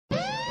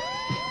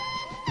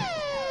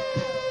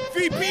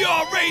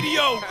VPR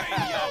Radio.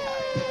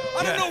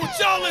 I don't know what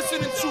y'all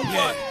listening to,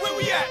 but where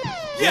we at?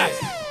 Yes.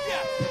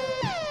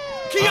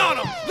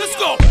 Kiana, let's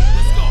go.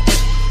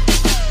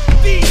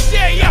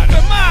 DJ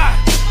FMI.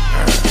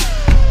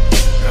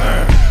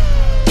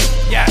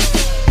 Yes.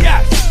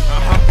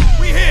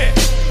 We here.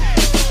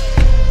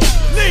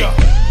 Lee.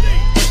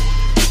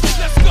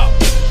 Let's go.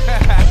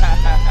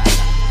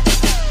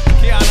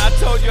 Kiana, I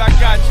told you I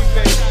got you,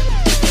 baby.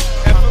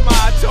 FMI,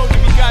 I told you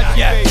we got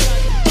you, baby.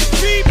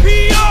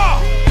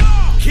 VPR.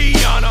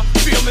 Kiana,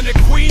 feeling the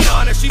queen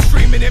on it. She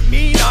streaming it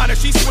mean on it.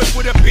 She swift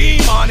with a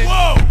beam on it.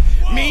 Whoa.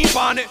 Mean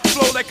bonnet,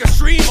 flow like a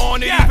stream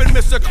on it. Even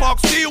Mr. Clark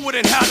Steele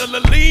wouldn't handle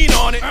a lean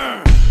on it.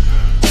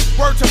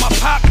 Word to my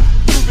pop,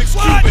 Rubik's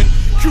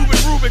Cuban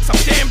Rubik's, I'm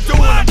damn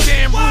doing, I'm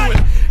damn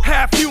ruined.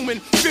 Half human,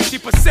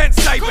 50%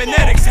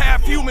 cybernetics.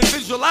 Half human,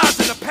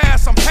 visualizing the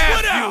past, I'm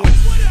past viewing.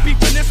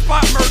 Beeping this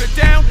spot, murder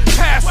down,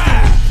 past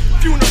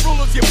doing.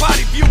 Funerals, your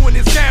body viewing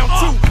is down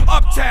too.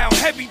 Uptown,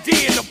 Heavy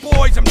D and the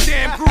boys, I'm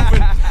damn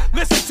grooving.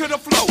 Listen to the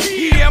flow,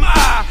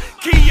 EMI,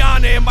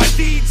 Kiana and my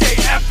DJ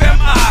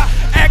FMI.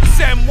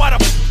 XM, what I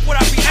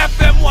be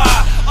FMY.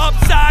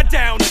 Upside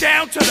down,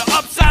 down to the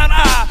upside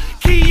I.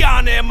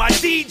 Kiana and my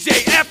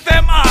DJ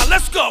FMI.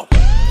 Let's go.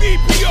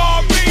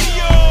 VPR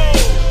Radio.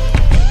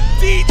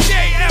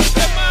 DJ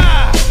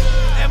FMI.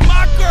 And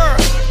my girl,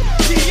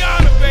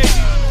 Kiana,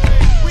 baby.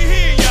 We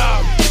here,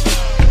 y'all.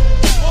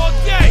 All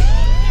day.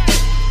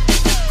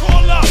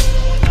 Call up.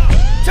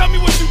 Tell me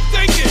what you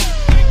thinking.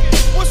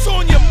 What's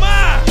on your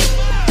mind?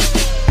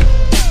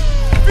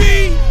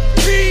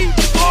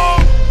 VPR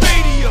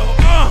Radio.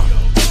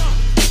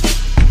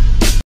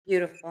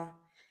 Beautiful.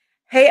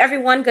 Hey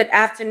everyone, good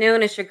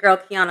afternoon. It's your girl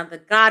Kiana the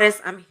Goddess.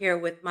 I'm here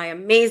with my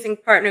amazing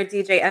partner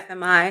DJ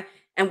FMI,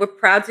 and we're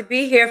proud to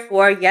be here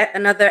for yet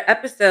another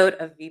episode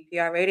of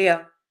VPR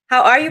Radio.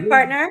 How are you,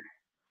 partner?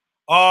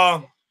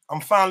 I'm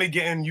finally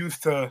getting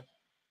used to.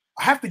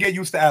 I have to get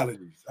used to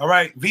allergies. All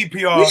right,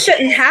 VPR. You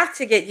shouldn't have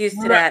to get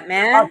used to that,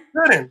 man.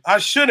 I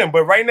shouldn't.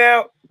 But right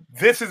now,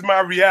 this is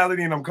my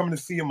reality, and I'm coming to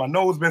see it. My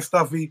nose been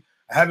stuffy.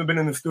 I haven't been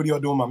in the studio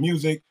doing my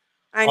music.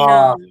 I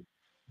know.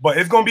 But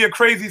it's going to be a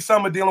crazy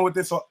summer dealing with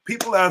this. So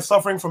people that are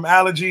suffering from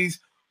allergies,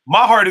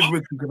 my heart is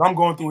with you because I'm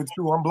going through it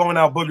too. I'm blowing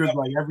out boogers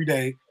like every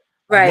day.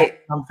 Right.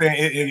 I'm saying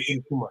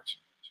it's too much.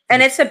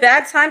 And it's a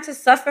bad time to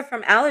suffer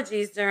from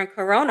allergies during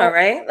Corona,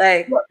 right?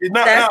 Like,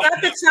 that's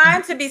not the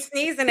time to be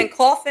sneezing and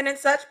coughing and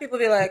such. People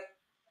be like,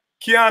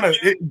 Kiana,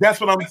 that's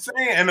what I'm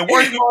saying. And the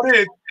worst part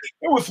is,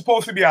 it was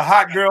supposed to be a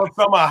hot girl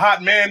summer, a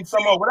hot man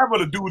summer, whatever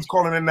the dude's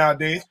calling it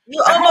nowadays.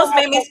 You almost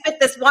made me spit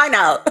this wine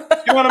out.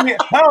 You know what I mean?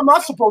 How am I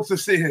supposed to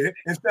sit here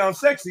and sound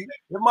sexy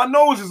if my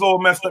nose is all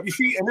messed up? You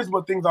see, and this is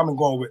what things I've been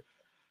going with.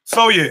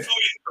 So yeah,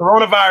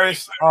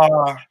 coronavirus,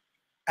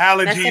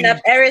 allergies, messing up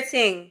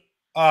everything.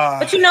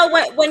 But you know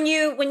what? When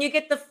you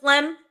get the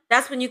phlegm,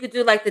 that's when you could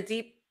do like the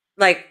deep,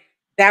 like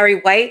Barry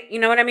White. You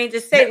know what I mean?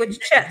 Just say it with your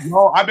chest.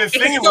 No, I've been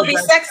singing. It can still be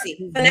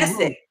sexy. Finesse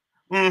it.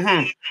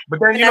 But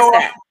then you know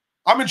what?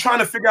 I've been trying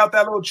to figure out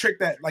that little trick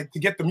that like to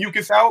get the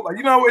mucus out. Like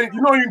you know you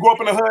can go up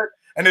in the hood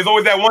and there's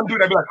always that one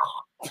dude that be like,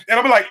 and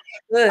I'll be like,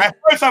 at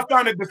first I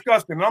found it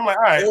disgusting, and I'm like,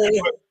 all right.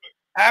 But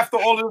after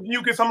all of the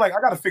mucus, I'm like,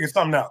 I gotta figure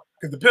something out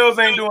because the pills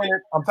ain't doing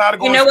it. I'm tired of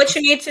going. You know what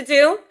you need to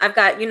do?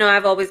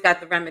 I've always got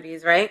the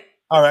remedies, right?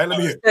 All right, let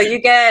me hear. So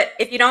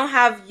if you don't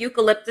have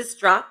eucalyptus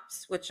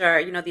drops, which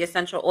are, the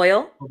essential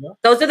oil,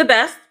 those are the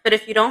best. But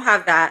if you don't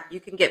have that, you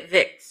can get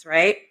Vicks,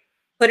 right?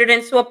 Put it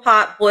into a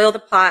pot, boil the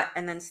pot,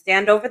 and then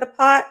stand over the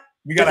pot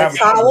with a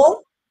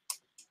towel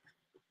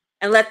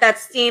and let that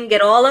steam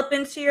get all up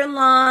into your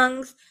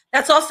lungs.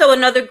 That's also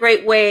another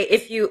great way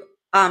if you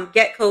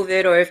get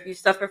COVID or if you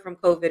suffer from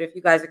COVID, if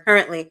you guys are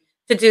currently,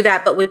 to do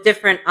that, but with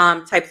different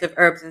types of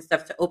herbs and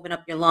stuff to open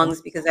up your lungs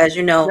because, as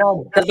you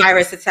know, the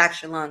virus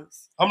attacks your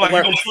lungs. I'm like,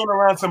 you're going to turn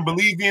around some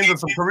Bolivians and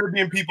some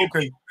Caribbean people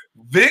because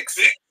Vicks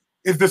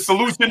is the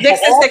solution. Vicks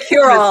is the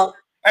cure-all.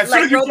 As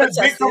soon as you said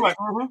Vicks, I'm like,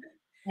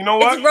 you know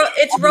what?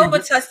 It's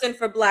Robitussin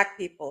for Black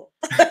people.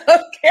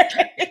 Okay.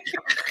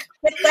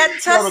 Get that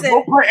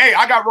tussin. Hey,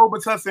 I got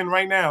Robitussin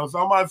right now. So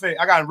I'm going to say,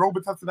 I got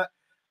Robitussin.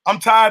 I'm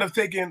tired of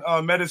taking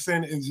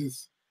medicine.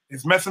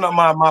 It's messing up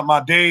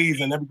my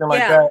days and everything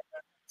like that.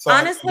 So,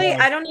 honestly,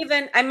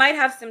 I might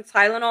have some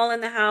Tylenol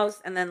in the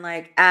house and then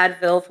like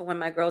Advil for when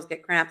my girls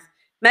get cramps.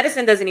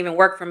 Medicine doesn't even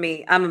work for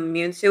me. I'm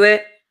immune to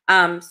it.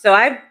 So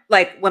I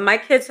like when my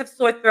kids have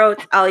sore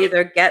throats, I'll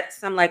either get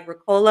some like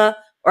Ricola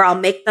or I'll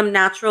make them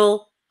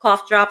natural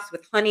cough drops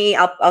with honey.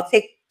 I'll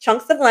take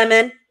chunks of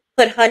lemon,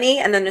 put honey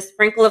and then a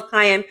sprinkle of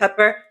cayenne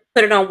pepper,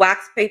 put it on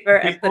wax paper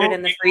and put it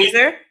in the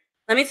freezer.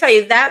 Let me tell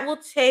you, that will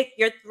take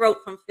your throat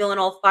from feeling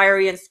all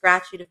fiery and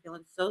scratchy to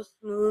feeling so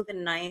smooth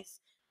and nice.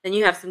 Then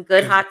you have some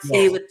good hot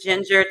tea with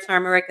ginger,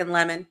 turmeric, and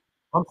lemon.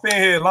 I'm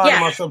sitting here lying to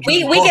myself.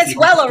 We get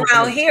swell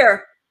around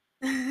here.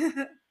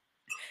 Hey,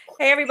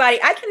 everybody.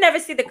 I can never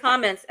see the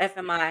comments,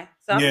 FMI.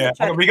 So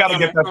we got to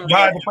get that.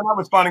 Guys, if we're not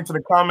responding to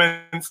the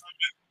comments,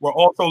 we're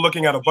also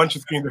looking at a bunch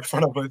of screens in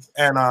front of us.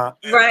 And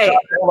right.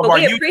 Well,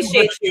 we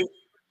appreciate you.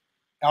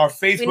 Our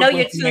Facebook. We know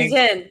you're tuned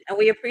in, and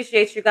we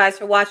appreciate you guys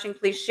for watching.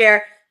 Please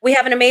share. We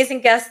have an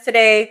amazing guest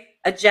today,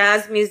 a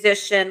jazz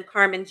musician,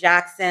 Carmen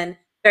Jackson.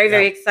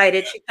 Very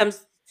excited. She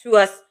comes to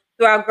us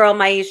through our girl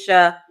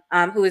Maisha,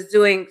 who is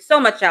doing so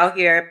much out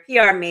here,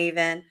 PR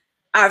maven,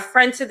 our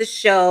friend to the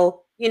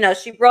show. You know,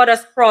 she brought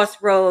us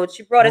Crossroads.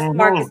 She brought us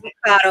Marcus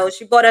Mikado.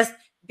 She brought us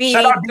B3.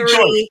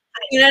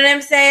 You know what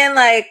I'm saying?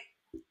 Like,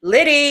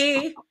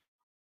 Liddy.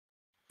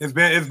 It's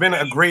been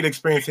a great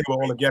experience here with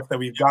all the guests that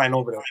we've gotten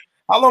over there.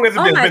 How long has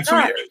it been? It's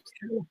been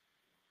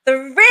 2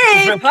 years.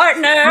 3,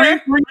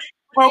 partner.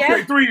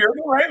 3 years.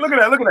 All right, look at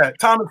that.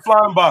 Time is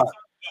flying by.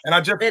 And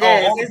I just isn't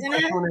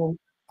it?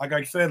 Like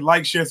I said,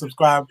 like, share,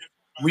 subscribe.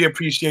 We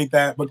appreciate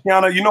that. But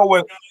Kiana, you know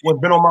what's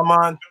been on my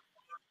mind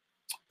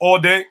all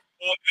day?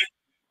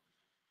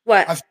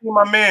 What? I see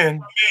my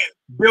man,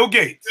 Bill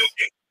Gates.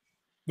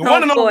 The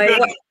one and only.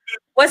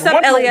 What's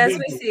up, Elias?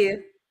 We see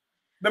you.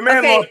 The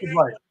man lost his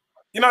life.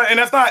 You know, and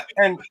that's not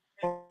and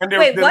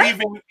they're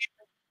leaving.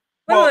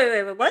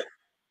 Wait, what?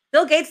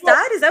 Bill Gates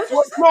died? Is that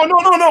what you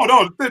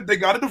said? No. They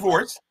got a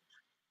divorce.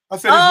 I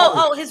said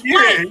his wife.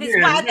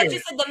 I thought you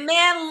said the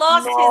man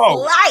lost his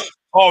life.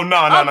 Oh, no.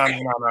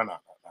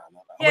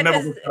 I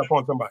never put that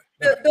upon somebody.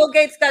 Bill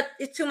Gates got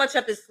too much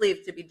up his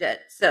sleeve to be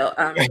dead. So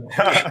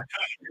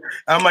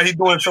I'm like, he's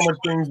doing so much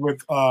things with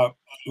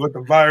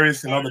the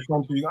virus and other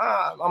countries.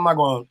 I'm not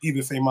going to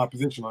either say my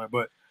position on it,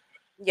 but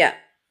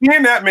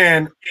seeing that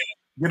man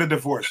get a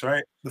divorce,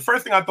 right? The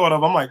first thing I thought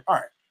of, I'm like, all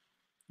right,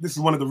 this is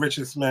one of the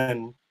richest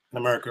men in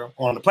America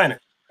or on the planet.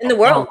 In the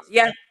world,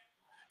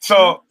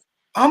 So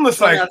I'm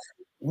just like,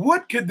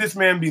 what could this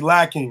man be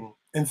lacking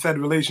in said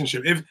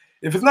relationship? If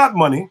it's not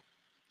money,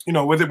 you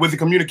know, was it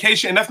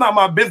communication? And that's not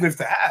my business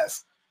to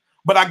ask.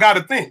 But I got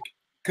to think,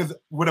 because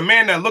with a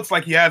man that looks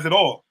like he has it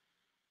all,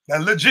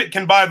 that legit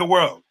can buy the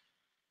world,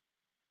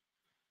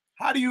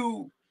 what do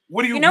you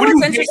get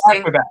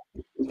after that?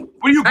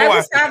 What do you go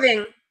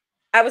after?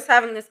 I was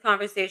having this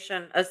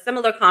conversation, a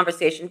similar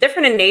conversation,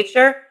 different in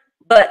nature,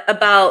 but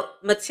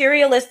about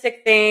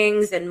materialistic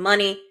things and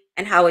money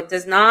and how it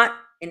does not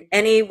in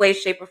any way,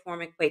 shape, or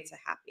form equate to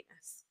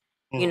happiness,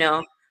 you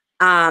know?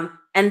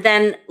 And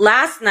then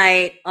last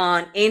night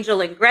on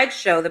Angel and Greg's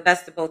show, The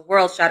Best of Both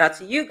Worlds, shout out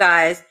to you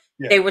guys,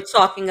 they were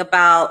talking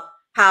about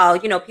how,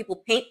 you know, people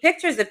paint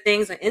pictures of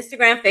things on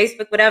Instagram,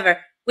 Facebook, whatever.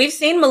 We've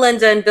seen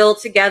Melinda and Bill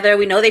together.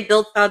 We know they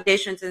build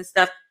foundations and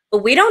stuff.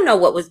 But we don't know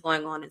what was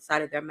going on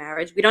inside of their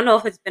marriage. We don't know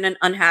if it's been an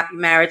unhappy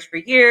marriage for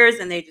years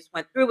and they just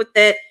went through with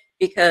it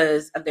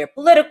because of their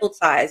political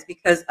ties,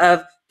 because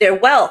of their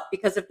wealth,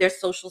 because of their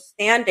social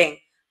standing.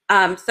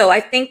 So I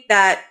think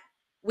that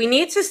we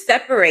need to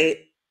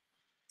separate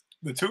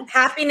the two.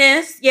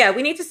 Happiness. Yeah,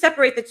 we need to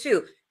separate the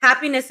two.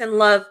 Happiness and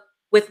love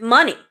with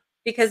money,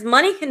 because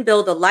money can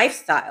build a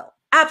lifestyle.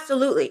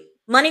 Absolutely.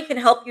 Money can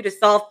help you to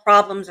solve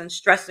problems and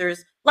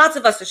stressors. Lots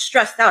of us are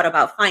stressed out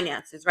about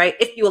finances, right?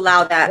 If you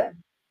allow that.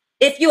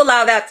 If you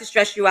allow that to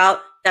stress you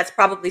out, that's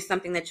probably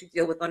something that you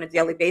deal with on a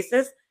daily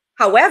basis.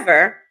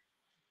 However,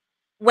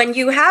 when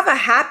you have a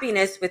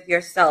happiness with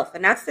yourself,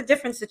 and that's the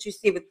difference that you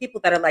see with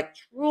people that are like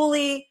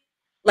truly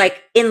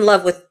like in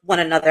love with one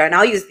another. And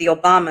I'll use the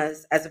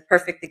Obamas as a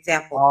perfect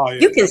example.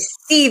 You can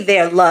see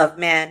their love,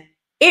 man.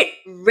 It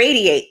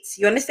radiates.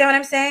 You understand what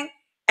I'm saying?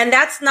 And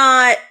that's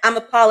not, I'm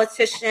a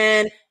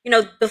politician. You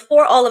know,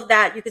 before all of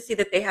that, you could see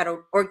that they had an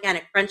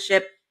organic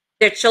friendship.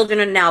 Their children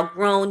are now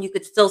grown. You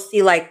could still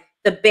see like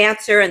the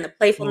banter and the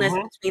playfulness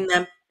between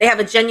them. They have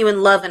a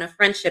genuine love and a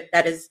friendship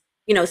that is,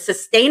 you know,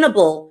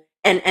 sustainable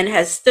and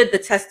has stood the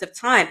test of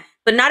time.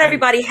 But not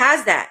everybody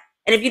has that.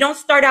 And if you don't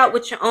start out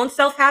with your own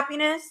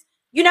self-happiness,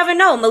 you never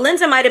know.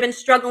 Melinda might have been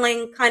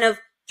struggling, kind of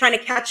trying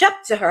to catch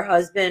up to her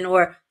husband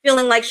or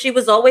feeling like she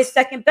was always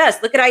second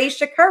best. Look at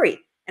Aisha Curry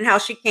and how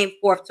she came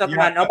forth talking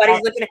about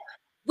nobody's looking at.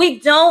 We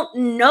don't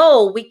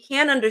know. We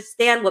can't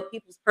understand what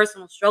people's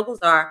personal struggles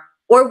are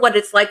or what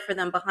it's like for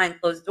them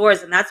behind closed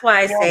doors. And that's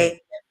why I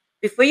say,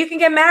 before you can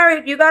get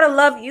married, you got to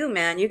love you,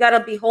 man. You got to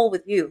be whole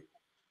with you.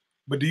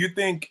 But do you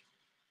think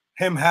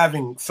him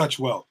having such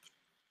wealth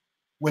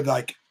would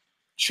like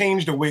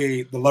change the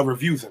way the lover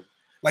views him?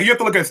 Like, you have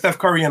to look at Steph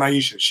Curry and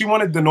Aisha. She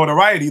wanted the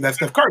notoriety that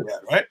Steph Curry had,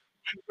 right?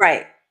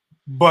 Right.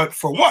 But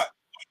for what?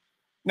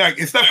 Now,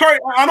 it's Steph Curry,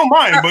 I don't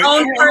mind. Her but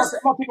own person,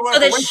 so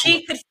that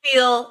she could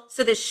feel,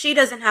 so that she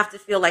doesn't have to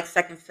feel like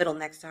second fiddle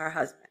next to her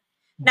husband.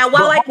 Now,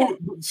 while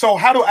so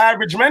how do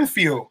average men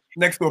feel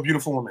next to a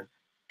beautiful woman?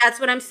 That's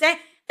what I'm saying.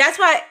 That's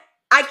why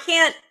I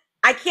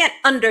can't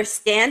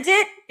understand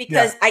it,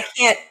 because I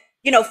can't,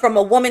 you know, from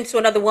a woman to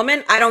another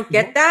woman, I don't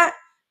get that.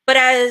 But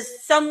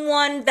as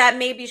someone that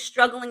may be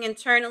struggling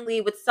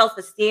internally with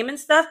self-esteem and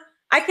stuff,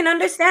 I can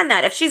understand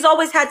that. If she's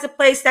always had to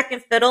play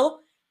second fiddle,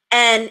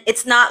 and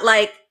it's not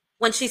like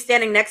when she's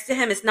standing next to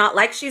him, it's not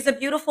like she's a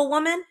beautiful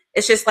woman.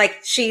 It's just like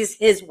she's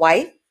his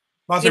wife.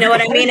 You know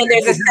what I mean? And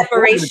there's a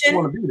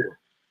separation.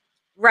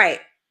 Right.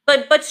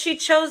 But she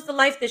chose the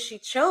life that she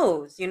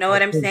chose. You know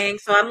what I'm saying?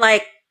 So I'm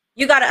like,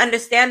 you got to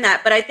understand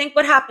that. But I think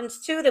what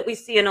happens too, that we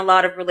see in a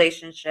lot of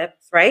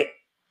relationships, right?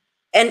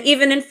 And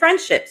even in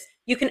friendships,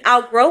 you can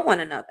outgrow one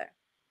another.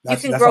 You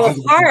can grow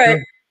apart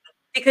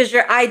because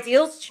your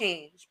ideals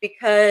change,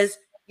 because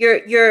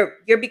you're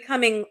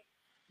becoming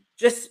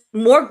just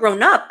more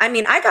grown up. I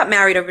mean, I got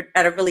married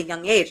at a really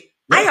young age.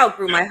 Yeah. I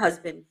outgrew my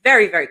husband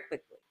very, very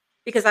quickly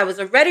because I was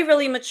already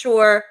really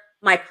mature.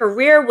 My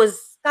career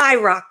was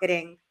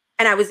skyrocketing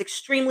and I was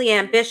extremely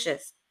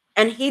ambitious,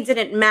 and he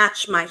didn't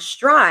match my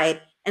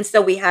stride. And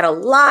so we had a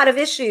lot of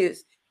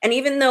issues. And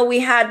even though we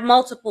had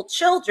multiple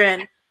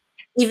children,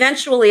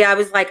 eventually I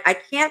was like, I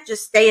can't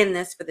just stay in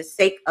this for the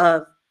sake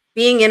of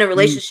being in a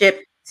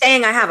relationship,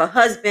 saying I have a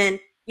husband,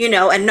 you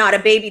know, and not a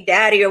baby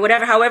daddy or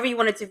whatever, however you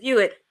wanted to view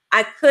it.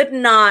 I could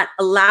not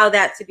allow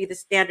that to be the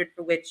standard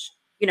for which,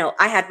 you know,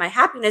 I had my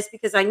happiness,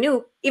 because I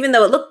knew even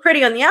though it looked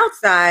pretty on the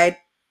outside,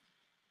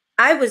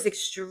 I was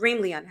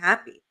extremely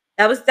unhappy.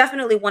 That was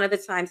definitely one of the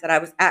times that I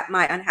was at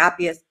my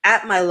unhappiest,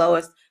 at my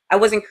lowest. I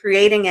wasn't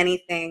creating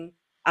anything.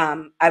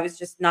 I was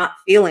just not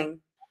feeling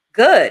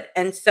good.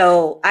 And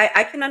so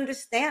I can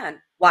understand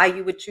why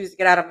you would choose to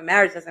get out of a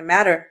marriage. Doesn't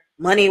matter,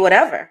 money,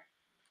 whatever.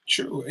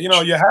 True. You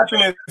know, your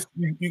happiness,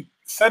 you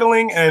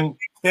settling and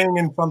staying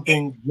in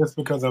something just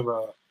because of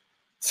a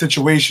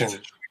situation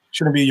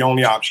shouldn't be your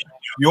only option.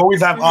 You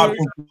always have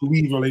options to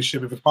leave a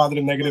relationship if it's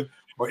positive, negative,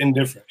 or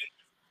indifferent.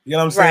 You know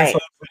what I'm saying? Right. So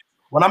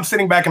when I'm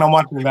sitting back and I'm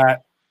watching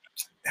that,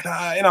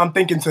 and I'm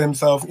thinking to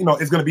himself, you know,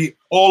 it's going to be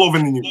all over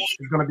the news.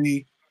 It's going to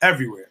be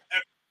everywhere.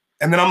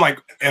 And then I'm like,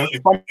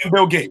 if I'm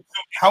Bill Gates,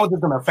 how is this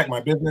going to affect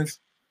my business?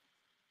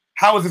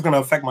 How is this going to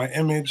affect my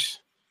image?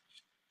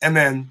 And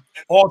then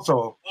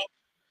also,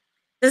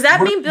 does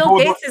that mean Bill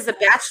Gates is a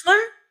bachelor?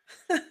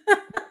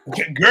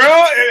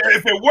 Girl,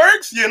 if it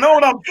works, you know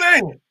what I'm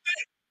saying.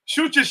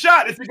 Shoot your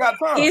shot if you got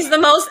time. He's the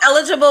most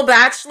eligible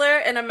bachelor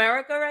in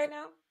America right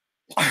now.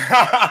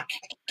 Hot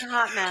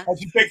man. As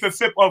she takes a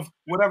sip of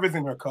whatever's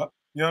in her cup.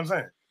 You know what I'm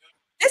saying?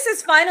 This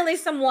is finally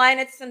some wine.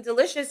 It's some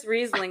delicious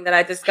Riesling that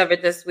I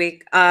discovered this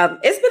week.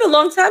 It's been a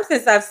long time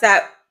since I've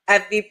sat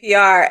at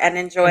VPR and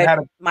enjoyed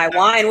my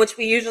wine, which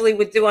we usually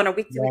would do on a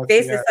week-to-week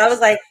basis. Yes. So I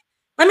was like,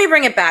 let me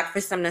bring it back for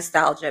some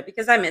nostalgia,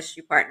 because I missed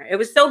you, partner. It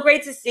was so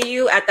great to see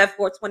you at that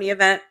 420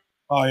 event.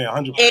 Oh, yeah,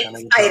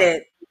 100%.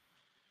 Excited.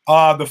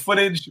 The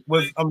footage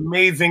was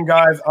amazing,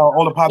 guys.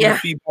 All the positive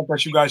feedback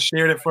that you guys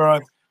shared it for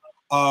us.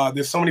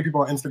 There's so many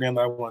people on Instagram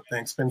that I want to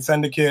thank. Spin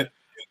Syndicate,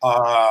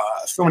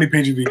 so many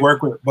pages we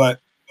work with, but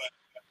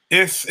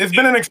it's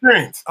been an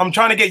experience. I'm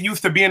trying to get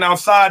used to being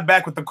outside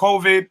back with the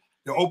COVID.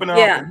 They're opening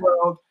up the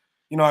world.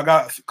 You know, I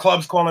got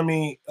clubs calling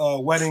me,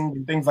 weddings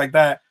and things like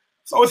that.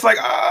 So it's like,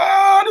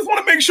 I just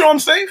want to make sure I'm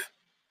safe.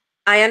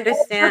 I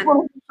understand. I just want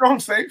to make sure I'm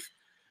safe.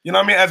 You know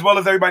what I mean? As well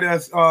as everybody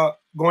that's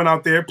going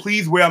out there,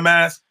 please wear a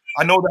mask.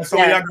 I know that some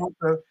of y'all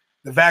got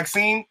the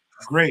vaccine.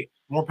 Great.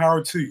 More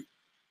power to you.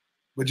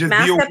 But just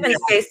mask up and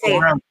stay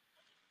safe.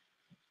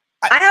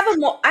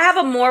 I have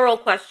a moral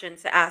question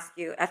to ask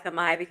you,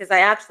 FMI, because I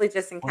actually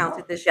just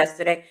encountered this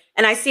yesterday,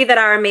 and I see that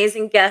our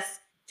amazing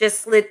guest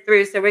just slid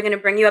through. So we're going to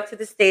bring you up to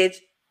the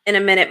stage in a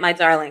minute, my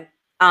darling.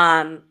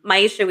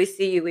 Maisha, we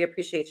see you. We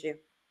appreciate you.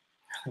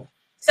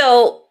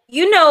 So,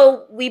 you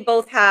know, we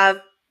both have,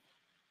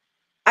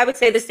 I would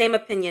say, the same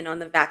opinion on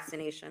the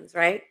vaccinations,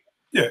 right?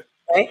 Yeah.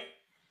 Right?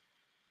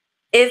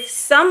 If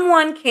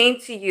someone came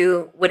to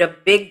you with a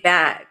big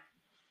bag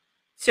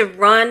to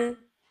run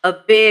a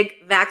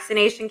big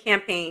vaccination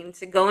campaign,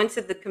 to go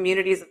into the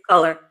communities of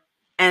color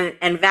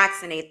and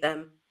vaccinate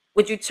them,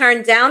 would you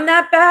turn down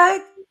that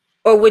bag?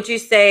 Or would you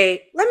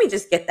say, let me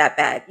just get that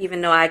bag,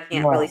 even though I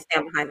can't really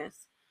stand behind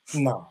this?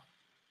 No.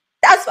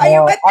 That's why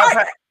you're with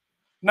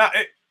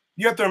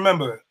you have to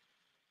remember,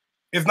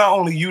 it's not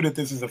only you that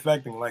this is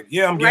affecting. Like,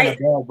 yeah, I'm getting a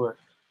bag, but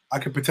I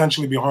could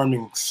potentially be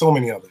harming so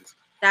many others.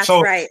 That's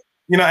right.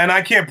 You know, and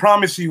I can't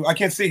promise you, I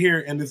can't sit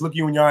here and just look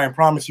you in your eye and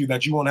promise you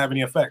that you won't have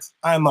any effects.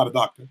 I am not a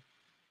doctor.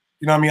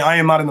 You know what I mean? I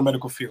am not in the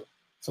medical field.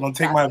 So don't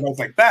take my advice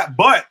like that.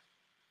 But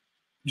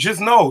just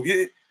know,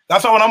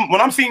 that's why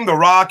when I'm seeing The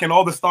Rock and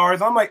all the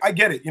stars, I'm like, I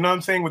get it. You know what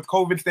I'm saying? With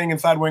COVID staying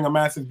inside wearing a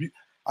mask,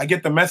 I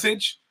get the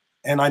message.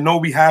 And I know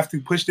we have to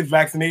push this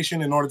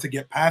vaccination in order to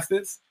get past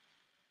this.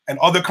 And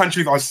other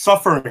countries are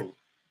suffering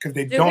because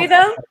they don't. Do we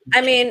though?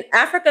 I mean,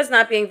 Africa's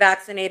not being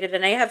vaccinated,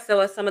 and they have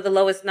some of the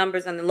lowest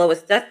numbers and the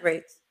lowest death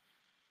rates.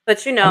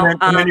 But you know,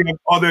 and then you have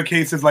other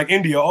cases like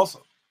India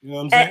also. You know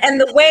what I'm saying?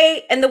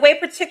 And the way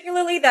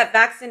particularly that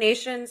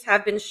vaccinations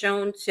have been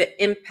shown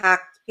to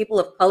impact people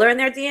of color in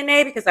their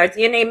DNA, because our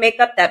DNA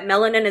makeup, that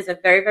melanin is a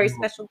very, very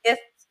special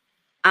gift.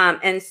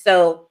 And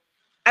so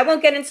I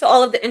won't get into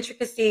all of the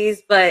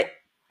intricacies, but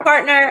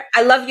partner,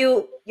 I love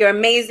you. You're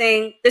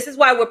amazing. This is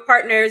why we're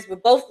partners. We're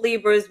both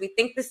Libras. We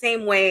think the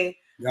same way.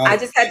 I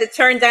just had to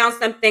turn down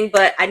something,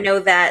 but I know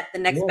that the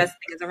next best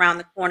thing is around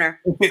the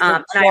corner. And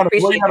I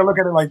appreciate you got to look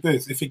at it like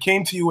this. If it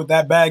came to you with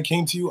that bag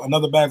came to you,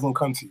 another bag's going to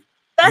come to you.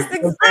 That's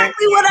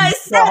exactly what I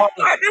said, partner.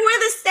 We're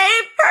the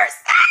same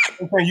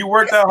person. Okay, you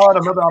work that hard,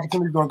 another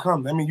opportunity is going to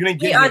come. I mean, you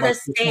didn't get We are the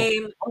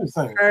same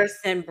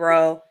person,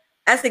 bro.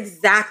 That's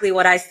exactly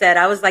what I said.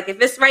 I was like,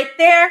 if it's right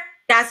there,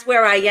 that's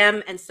where I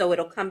am, and so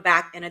it'll come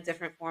back in a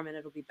different form and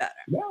it'll be better.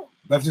 Yeah,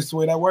 that's just the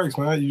way that works,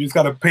 man. You just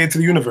got to pay it to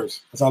the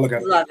universe. That's all I look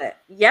at. Love it.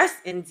 Yes,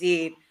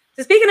 indeed.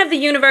 So speaking of the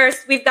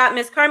universe, we've got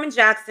Miss Carmen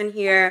Jackson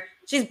here.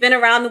 She's been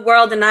around the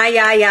world and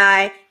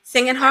I,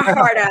 singing her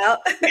heart out.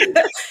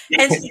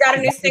 And she's got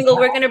a new single.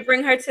 We're going to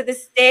bring her to the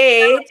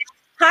stage.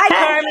 Hi,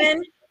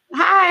 Carmen.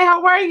 Hi,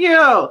 how are you?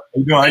 How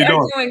you doing? How you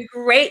doing? Doing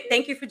great.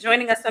 Thank you for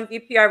joining us on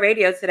VPR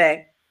Radio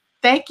today.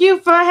 Thank you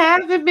for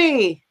having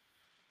me.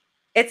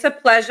 It's a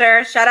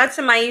pleasure. Shout out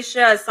to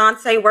Maisha,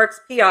 Asante Works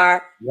PR.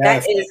 Yes.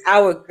 That is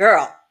our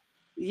girl.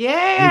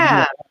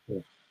 Yeah.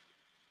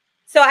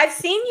 So I've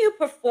seen you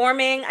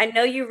performing. I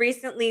know you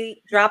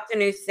recently dropped a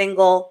new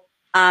single,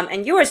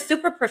 and you are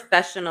super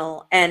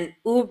professional and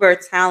uber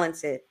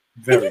talented.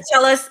 Can you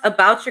tell us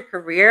about your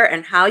career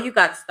and how you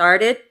got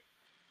started?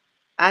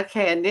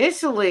 Okay,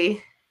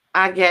 initially,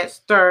 I got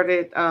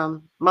started.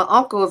 My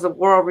uncle is a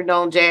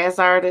world-renowned jazz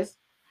artist,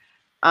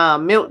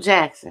 Milt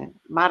Jackson,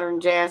 Modern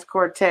Jazz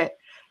Quartet.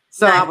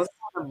 So nice. I was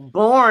kind of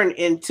born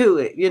into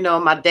it. You know,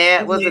 my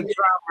dad was a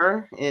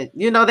drummer, and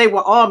you know, they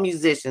were all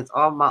musicians,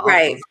 all my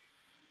uncles.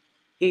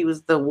 He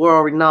was the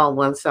world-renowned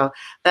one. So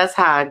that's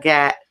how I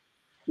got,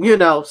 you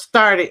know,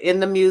 started in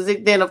the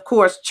music. Then, of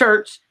course,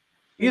 church.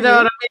 You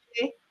know what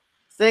I mean?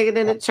 Singing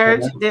in the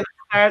church. Then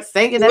I started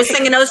singing. You were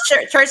singing those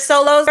church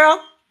solos,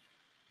 girl?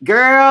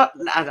 Girl,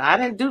 I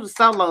didn't do the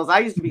solos. I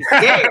used to be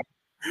scared.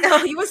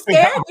 No, you were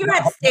scared? You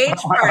had stage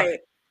fright.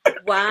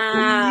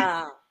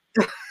 Wow.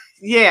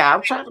 Yeah,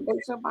 I'm trying to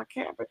make sure my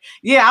camera.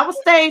 Yeah, I was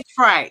stage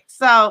fright.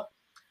 So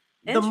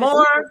the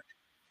more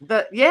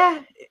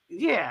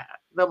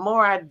the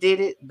more I did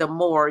it, the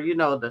more, you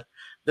know,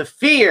 the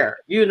fear,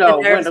 you know,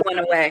 the nerves went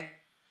away.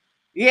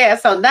 Yeah,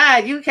 so now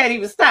you can't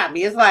even stop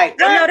me. It's like,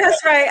 I know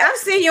that's right. I've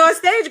seen you on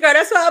stage, girl.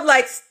 That's why I'm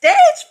like, stage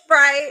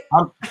fright.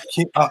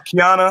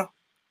 Kiana,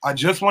 I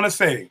just want to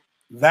say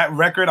that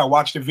record, I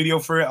watched the video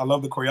for it. I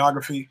love the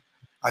choreography.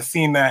 I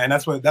seen that, and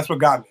that's what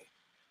got me.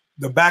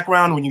 The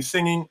background when you're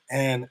singing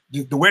and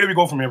the Where Do We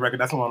Go From Here record,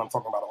 that's the one I'm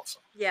talking about also.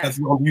 Yeah. That's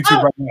on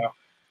YouTube right now.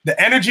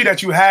 The energy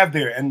that you have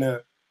there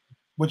and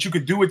what you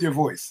could do with your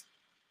voice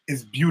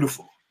is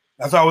beautiful.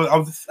 That's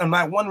why I'm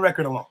not one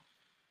record alone.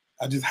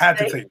 I just had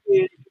to take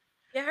it.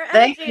 Yeah, her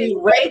thank you.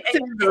 Wait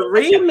till the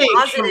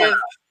remix.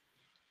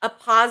 A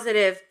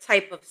positive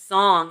type of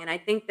song, and I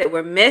think that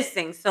we're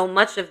missing so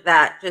much of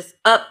that. Just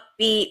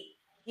upbeat,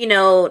 you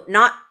know,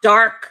 not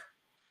dark,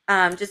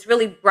 just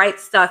really bright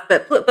stuff.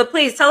 But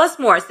please tell us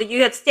more. So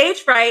you had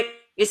stage fright.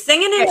 You're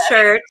singing in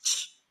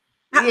church.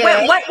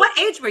 Yeah. What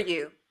age were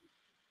you?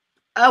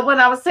 When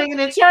I was singing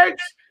in church?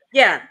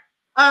 Yeah.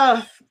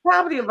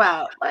 Probably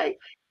about like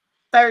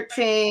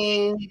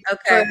 13,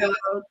 okay.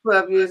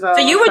 12 years old.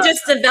 So you were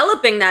just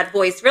developing that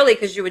voice, really,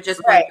 because you were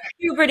just going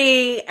through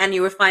puberty and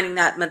you were finding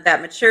that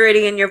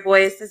maturity in your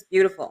voice. It's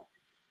beautiful.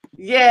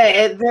 Yeah,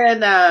 and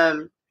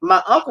then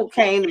my uncle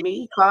came to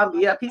me. He called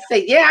me up. He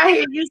said, "Yeah, I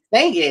hear you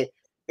singing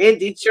in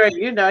Detroit."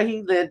 You know,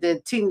 he lived in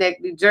Teaneck,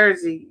 New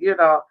Jersey. You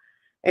know,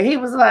 and he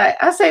was like,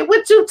 "I said,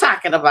 what you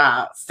talking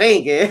about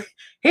singing?"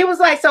 He was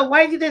like, "So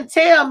why you didn't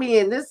tell me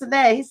and this and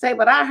that?" He said,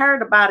 "But I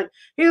heard about it."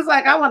 He was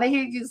like, "I want to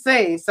hear you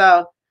sing."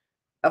 So,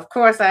 of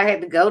course, I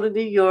had to go to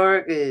New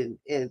York and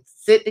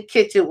sit in the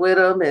kitchen with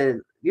him.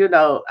 And, you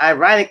know,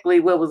 ironically,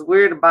 what was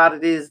weird about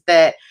it is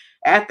that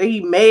after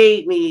he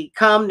made me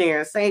come there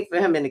and sing for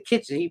him in the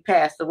kitchen, he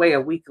passed away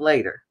a week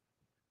later.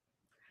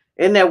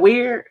 Isn't that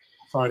weird?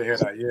 Sorry to hear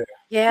that. Yeah.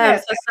 Yeah.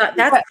 So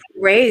that's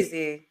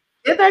crazy.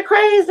 Isn't that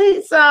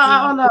crazy? So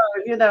I don't know.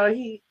 You know,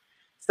 he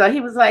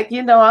was like,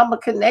 you know, I'm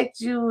gonna connect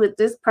you with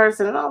this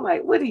person, and I'm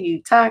like, what are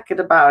you talking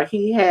about?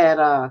 He had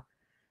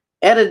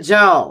Etta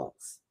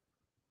Jones.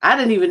 I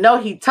didn't even know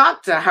he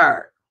talked to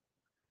her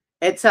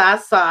until I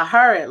saw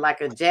her at like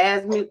a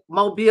jazz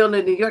mobile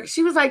in New York.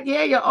 She was like,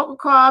 "Yeah, your uncle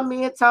called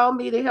me and told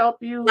me to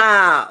help you."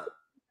 Wow.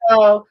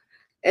 So,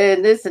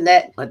 and this and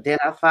that. But then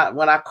I thought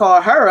when I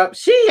called her up,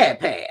 she had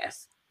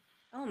passed.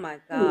 Oh my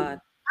God.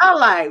 I'm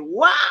like,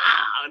 wow,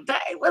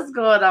 dang, what's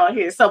going on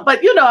here? So,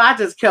 but you know, I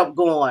just kept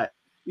going,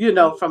 you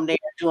know, from there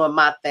doing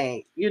my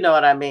thing. You know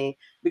what I mean?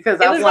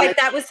 Because it was like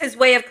that was his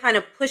way of kind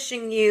of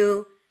pushing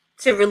you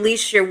to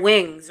release your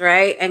wings,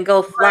 right? And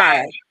go fly.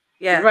 Right.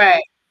 Yeah.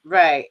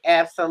 Right.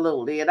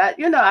 Absolutely. And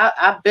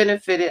I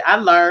benefited. I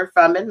learned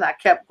from it and I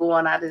kept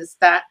going. I didn't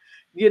stop.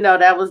 You know,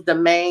 that was the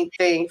main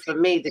thing for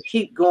me, to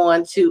keep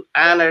going, to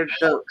honor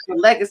the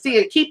legacy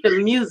and keep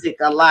the music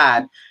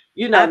alive.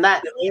 You know,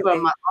 not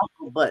from my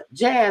uncle, but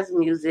jazz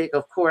music,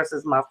 of course,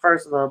 is my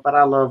first love, but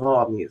I love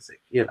all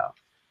music, you know.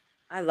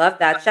 I love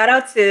that. Shout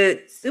out to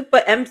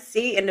Super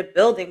MC in the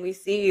building. We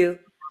see you.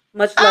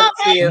 Much love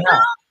to you.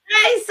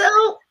 Hey,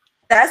 so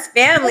that's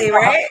family,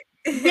 right?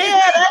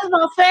 Yeah, that's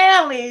my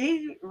family.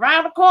 He's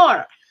around the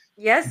corner.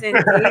 Yes,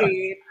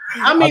 indeed.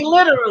 I mean,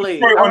 literally.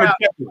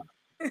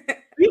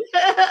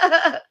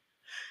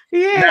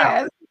 Yeah.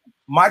 Now,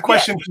 my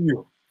question to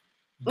you.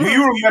 Do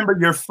you remember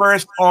your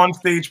first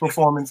on-stage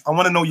performance? I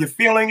want to know your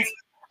feelings.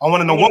 I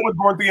want to know what was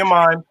going through your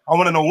mind. I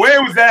want to know where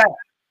it was at,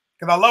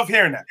 because I love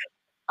hearing that.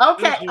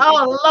 Okay.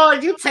 Oh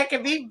Lord, you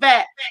taking me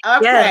back.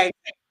 Okay.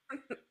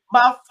 Yes.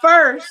 My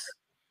first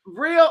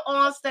real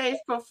on stage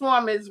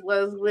performance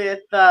was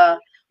with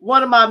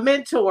one of my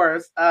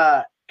mentors,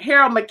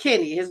 Harold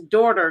McKinney, his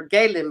daughter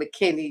Galen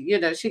McKinney. You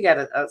know, she got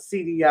a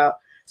CD out.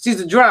 She's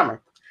a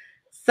drummer.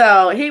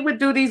 So he would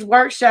do these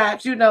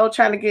workshops, you know,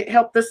 trying to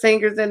help the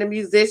singers and the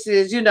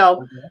musicians, you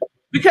know,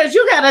 because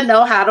you got to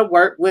know how to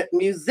work with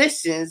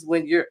musicians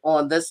when you're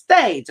on the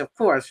stage, of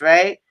course,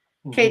 right?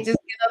 Can't just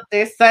get up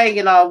there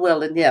singing all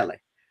willy-nilly.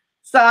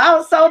 So I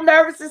was so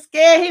nervous and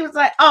scared. He was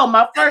like, "Oh,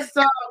 my first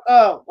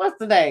song. What's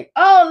the name?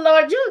 Oh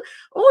Lord, you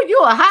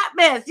a hot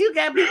mess. You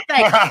got me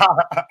thinking."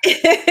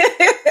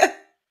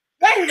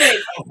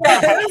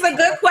 That was a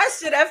good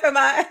question,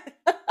 FMI.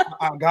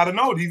 I gotta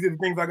know. These are the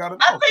things I gotta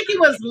know. I think it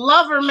was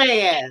Lover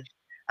Man.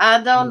 I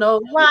don't know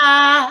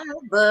why,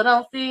 but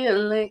I'm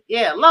feeling.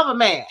 Yeah, Lover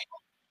Man.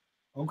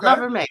 Okay.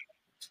 Lover Man.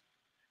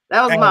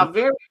 That was my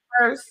very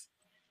first.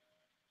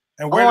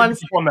 And where did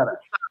you perform that at?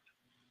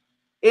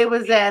 It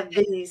was at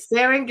the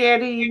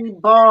Serengeti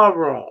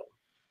Ballroom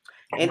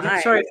in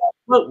Detroit,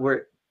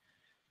 Woodward.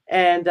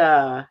 And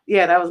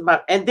yeah, that was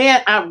my. And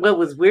then what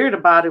was weird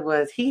about it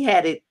was he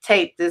had it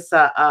taped this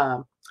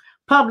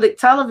public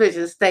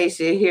television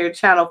station here,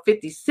 Channel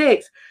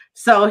 56.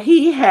 So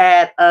he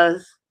had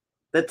the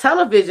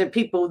television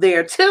people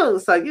there too.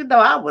 So you know,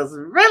 I was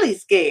really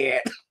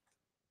scared.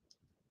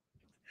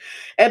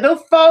 And the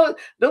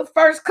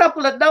first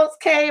couple of notes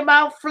came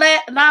out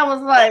flat, and I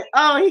was like,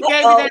 "Oh, he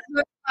gave me that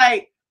look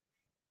like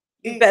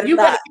you better You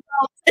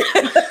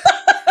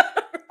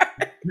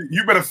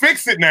better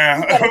fix it now."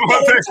 You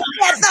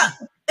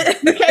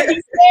can't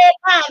be scared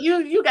now.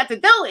 You got to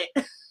do it.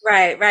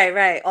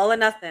 Right. All or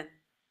nothing.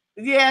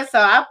 Yeah, so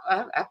I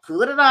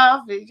pulled it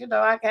off, and you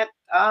know, I got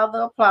all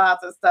the applause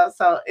and stuff.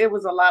 So it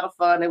was a lot of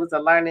fun. It was a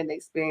learning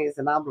experience,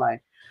 and I'm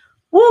like,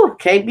 "Woo,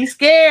 can't be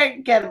scared.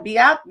 You gotta be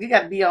out. You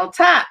gotta be on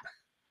top."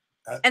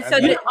 And so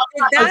did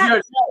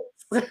that,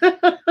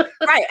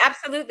 right,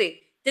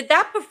 absolutely. Did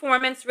that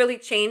performance really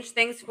change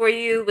things for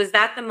you? Was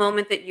that the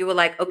moment that you were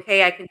like,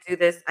 okay, I can do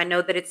this? I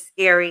know that it's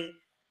scary,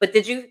 but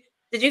did you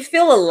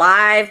feel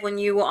alive when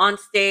you were on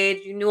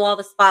stage? You knew all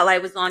the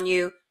spotlight was on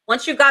you.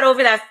 Once you got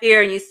over that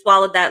fear and you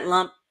swallowed that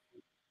lump,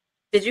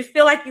 did you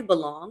feel like you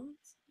belonged?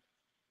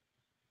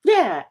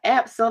 Yeah,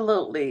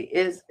 absolutely.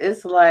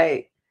 It's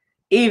like,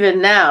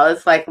 even now,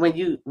 it's like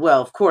when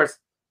well, of course,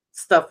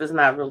 stuff is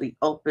not really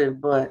open,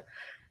 but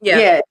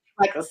yeah, it's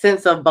like a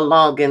sense of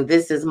belonging.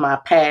 This is my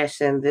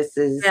passion. This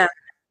is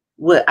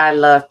what I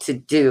love to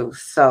do.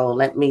 So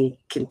let me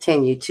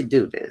continue to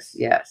do this.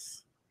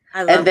 Yes.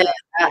 And then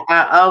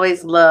I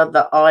always love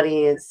the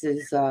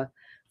audience's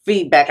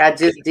feedback. I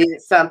just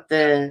did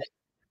something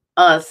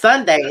on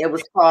Sunday. It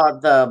was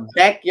called the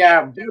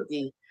Backyard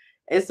Boogie.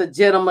 It's a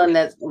gentleman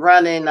that's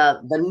running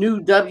the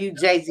new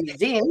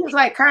WJZZ. And he was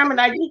like, "Carmen,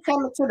 are you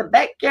coming to the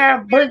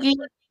Backyard Boogie?"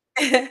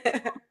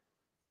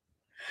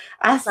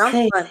 I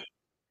said,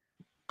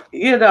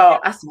 you know,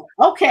 I said,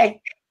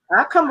 "Okay,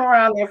 I'll come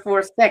around there for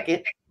a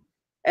second."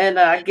 And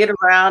I get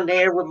around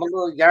there with my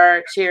little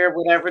yard chair,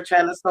 whatever,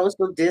 trying to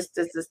social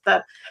distance and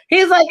stuff.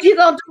 He's like, "You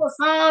gonna do a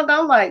song?"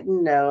 I'm like,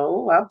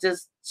 "No, I'm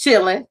just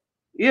chilling,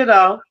 you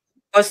know."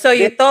 Oh, so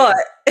you thought.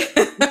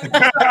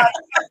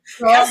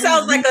 That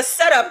sounds like a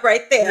setup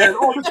right there. That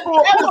was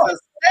a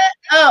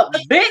setup,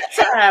 big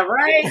time,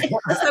 right?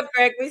 What's up,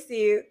 Greg? We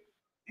see you.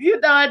 You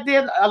know, and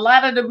then a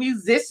lot of the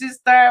musicians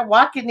started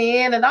walking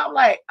in, and I'm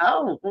like,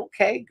 "Oh,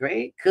 okay,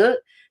 great, good."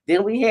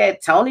 Then we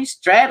had Tony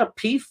Strata,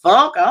 P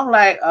Funk. I'm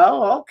like,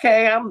 "Oh,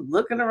 okay." I'm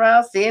looking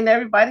around, seeing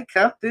everybody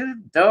come through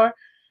the door.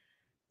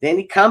 Then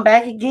he come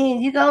back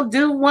again. "You gonna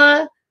do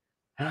one?"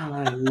 I'm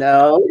like,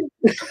 "No."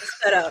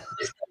 Shut up.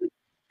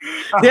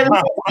 Then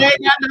I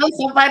know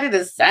somebody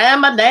to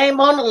sign my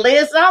name on the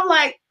list. I'm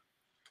like,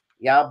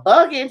 "Y'all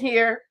bugging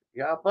here.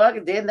 Y'all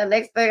bugging." Then the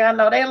next thing I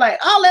know, they're like,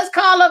 "Oh, let's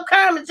call up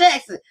Carmen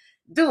Jackson.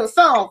 Do a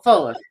song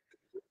for us."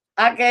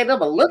 I gave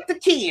them a look to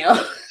kill.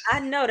 I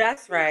know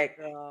that's right,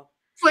 girl.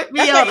 Put me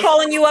That's on like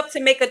calling you up to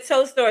make a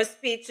toast or a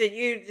speech and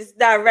you just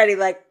not ready.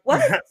 Like,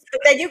 what?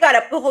 But then you got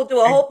to do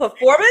a whole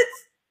performance?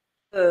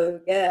 Oh,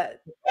 God. Yeah,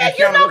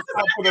 you know,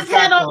 I just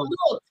had on a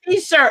little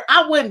t-shirt.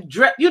 I wouldn't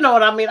dress, you know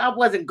what I mean? I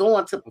wasn't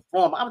going to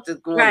perform. I was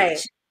just going to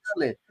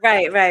chill.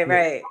 Right. But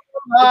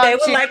they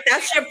were like,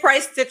 "That's your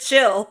price to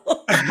chill."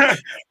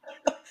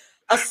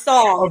 A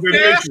song.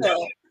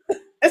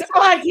 And so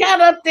I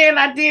got up there and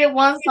I did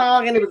one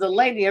song, and it was a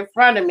lady in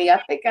front of me.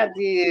 I think I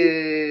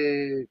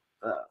did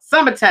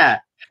Summertime.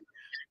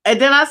 And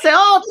then I said,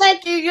 "Oh,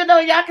 thank you. You know,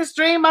 y'all can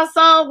stream my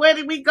song. Where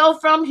did we go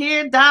from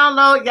here?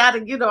 Download." Y'all,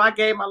 you know, I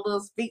gave my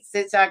little speech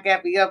since y'all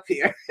got me up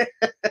here.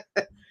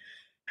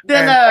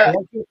 Then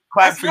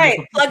that's right.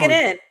 Plug it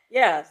in.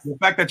 Yes. The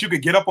fact that you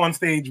could get up on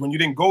stage when you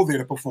didn't go there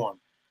to perform.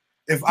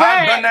 If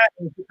I've done that,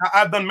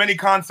 I've done many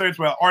concerts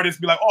where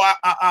artists be like, "Oh,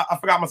 I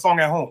forgot my song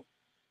at home."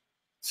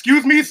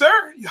 Excuse me,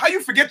 sir? How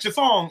you forget your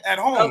song at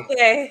home?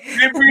 Okay. You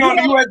didn't bring on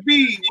the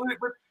USB.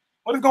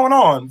 What is going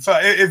on? So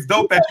it's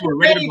dope that you were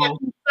ready to go.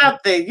 Do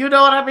something. You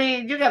know what I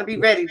mean? You got to be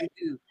ready to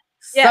do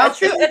Yeah, a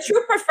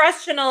true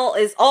professional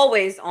is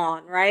always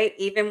on, right?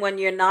 Even when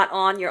you're not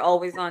on, you're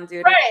always on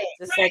duty. Right.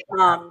 Just like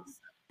moms.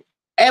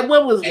 And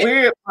what was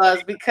weird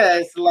was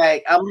because,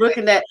 like, I'm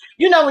looking at,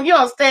 when you're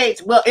on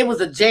stage, well, it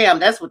was a jam.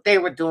 That's what they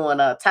were doing.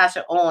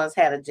 Tasha Owens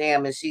had a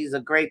jam, and she's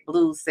a great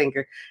blues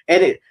singer.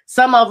 And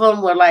some of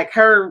them were like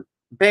her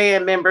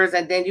band members,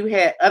 and then you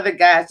had other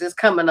guys just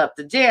coming up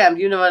to jam.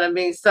 You know what I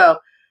mean? So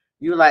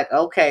you're like,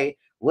 okay,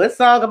 what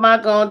song am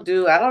I going to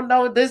do? I don't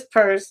know this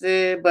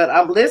person, but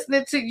I'm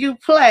listening to you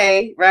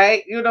play,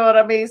 right? You know what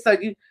I mean? So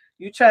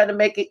you try to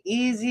make it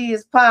easy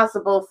as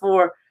possible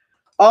for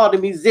all the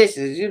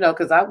musicians,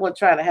 because I wasn't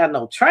trying to have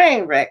no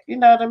train wreck, you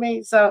know what I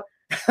mean? So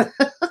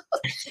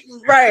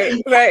right.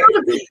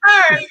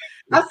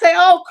 I say,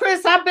 oh,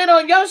 Chris, I've been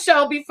on your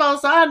show before,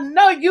 so I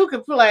know you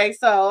can play.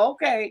 So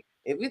okay,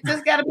 if it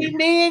just gotta be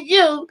me and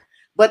you,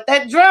 but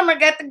that drummer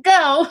got to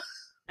go.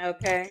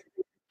 Okay.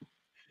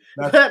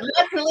 But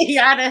luckily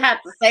I didn't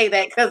have to say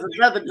that because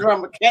another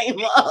drummer came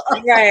up.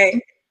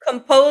 Right.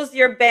 Compose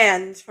your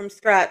band from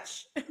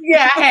scratch.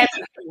 Yeah, I had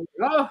to.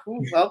 Oh,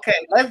 okay,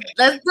 let's do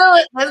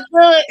it. Let's do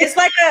it.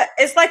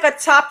 It's like a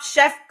Top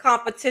Chef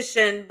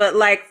competition, but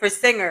like for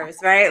singers,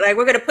 right? Like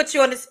we're gonna put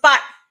you on the spot.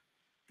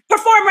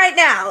 Perform right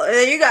now.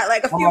 You got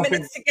like a few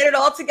minutes to get it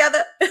all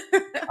together.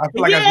 I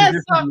feel like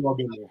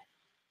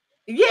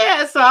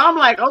so I'm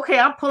like, okay,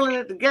 I'm pulling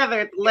it together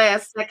at the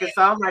last second.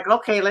 So I'm like,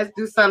 okay, let's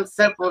do something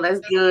simple.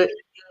 Let's do it.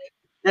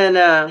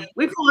 And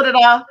we pulled it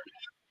off.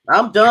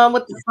 I'm done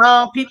with the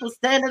song. People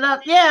standing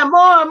up. Yeah, more.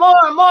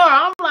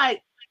 I'm like,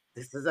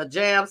 this is a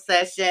jam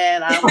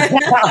session.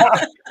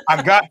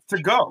 I got to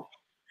go.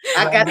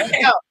 I got to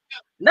go.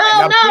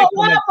 No,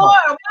 one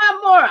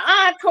more.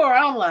 Encore.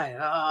 I'm like,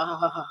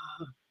 oh,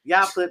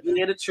 y'all put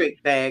me in a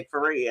trick bag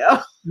for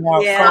real.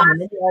 Yeah. Let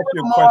me ask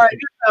you a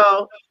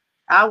question.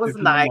 I was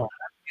nice.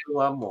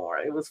 One more.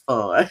 It was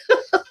fun.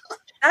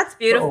 That's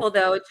beautiful,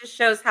 though. It just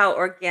shows how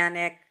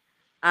organic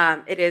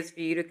it is for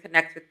you to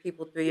connect with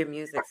people through your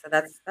music. So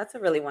that's a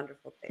really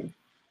wonderful thing.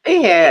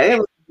 Yeah, it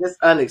was just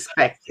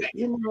unexpected.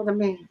 You know what I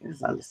mean? It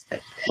was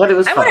unexpected. But it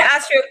was fun. I want to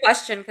ask you a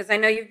question because I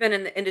know you've been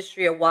in the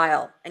industry a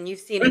while and you've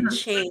seen it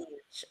change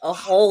a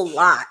whole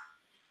lot.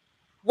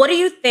 What do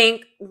you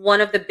think one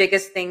of the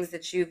biggest things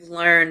that you've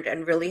learned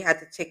and really had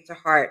to take to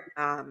heart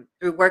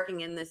through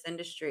working in this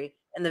industry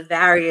and the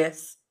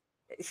various,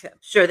 I'm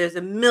sure there's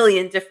a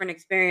million different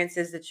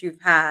experiences that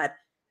you've had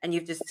and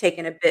you've just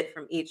taken a bit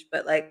from each,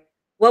 but like,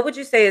 what would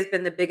you say has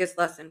been the biggest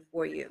lesson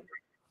for you?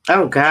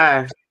 Oh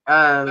gosh.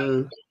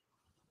 The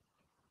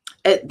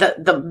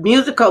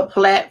musical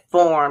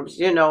platforms,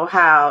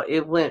 how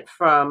it went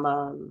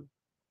from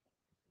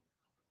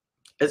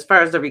as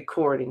far as the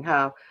recording,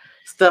 how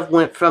stuff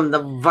went from the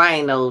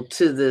vinyl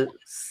to the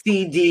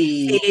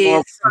CD,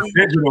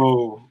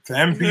 digital to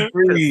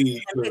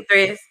MP3.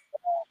 MP3s.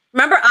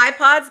 Remember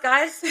iPods,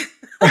 guys? Even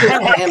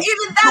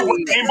that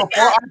one came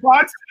before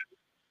iPods.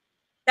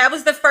 That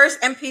was the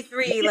first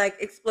MP3 like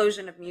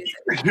explosion of music.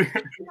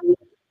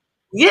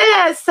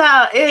 Yeah,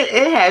 so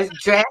it has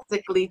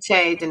drastically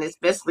changed, and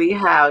especially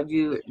how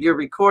you're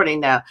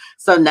recording now.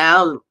 So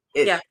now,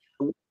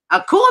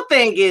 a cool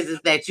thing is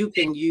that you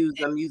can use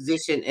a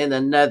musician in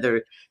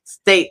another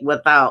state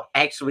without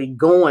actually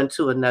going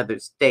to another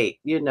state.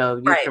 You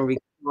can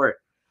record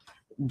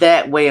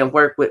that way and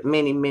work with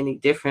many, many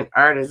different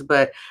artists.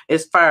 But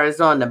as far as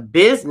on the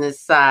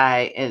business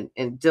side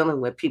and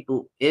dealing with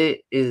people,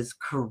 it is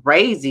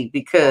crazy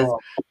because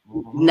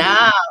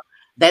now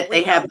that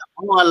they have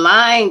the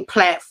online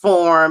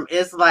platform,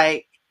 it's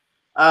like,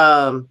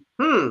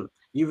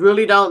 you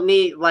really don't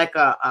need like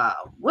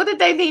what did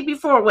they need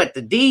before? What,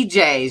 the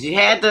DJs? You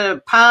had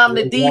to palm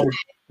the DJs.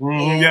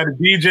 You had the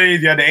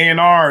DJs, you had the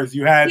A&Rs,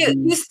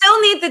 you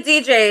still need the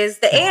DJs.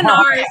 The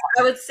A&Rs,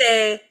 I would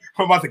say,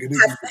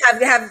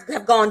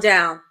 have gone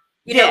down.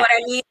 You know what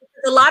I mean?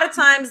 A lot of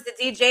times the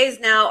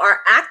DJs now are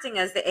acting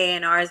as the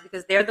A&Rs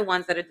because they're the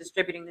ones that are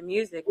distributing the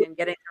music and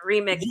getting the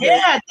remixes.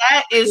 Yeah,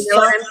 that is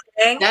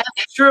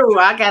that's true.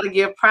 I got to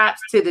give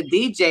props to the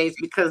DJs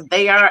because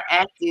they are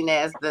acting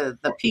as the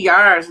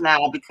PRs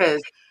now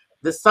because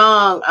the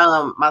song,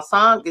 my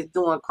song is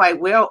doing quite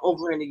well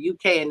over in the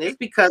UK, and it's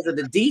because of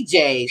the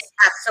DJs.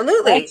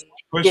 Absolutely.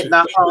 Getting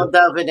a hold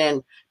of it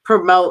and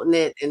promoting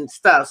it and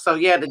stuff. So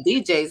yeah, the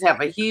DJs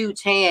have a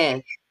huge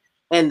hand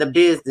in the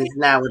business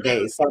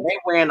nowadays. So they're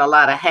wearing a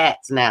lot of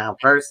hats now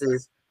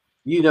versus,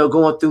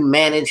 going through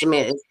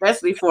management,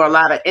 especially for a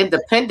lot of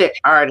independent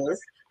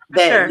artists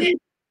that need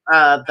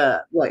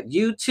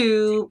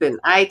YouTube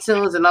and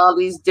iTunes and all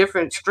these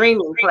different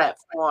streaming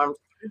platforms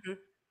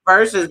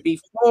versus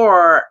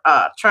before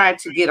trying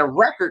to get a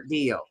record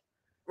deal.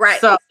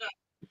 Right. So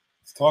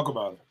let's talk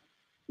about it.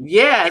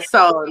 Yeah.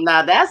 So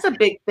now that's a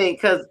big thing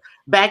because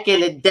back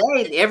in the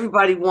day,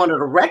 everybody wanted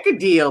a record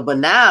deal, but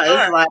now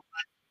it's like,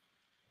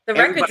 the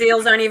record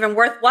deals aren't even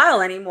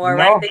worthwhile anymore,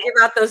 right? They give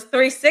out those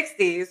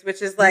 360s,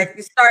 which is like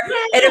you start.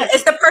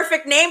 It's the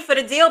perfect name for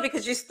the deal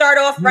because you start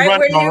off right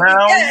where you begin.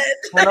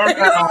 Right around and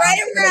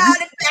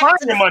back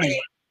to the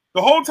money.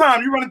 The whole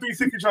time you running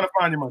 360 trying to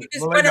find your money. You're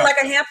just running like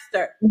a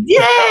hamster.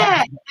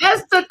 Yeah,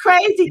 that's the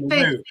crazy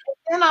thing.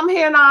 And I'm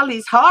hearing all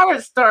these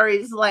horror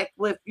stories, like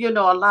with, you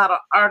know, a lot of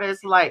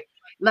artists like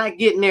not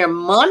getting their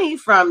money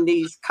from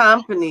these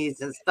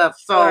companies and stuff.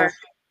 So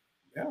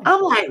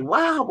I'm like,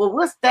 wow, well,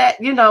 what's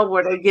that? You know,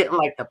 were they getting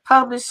like the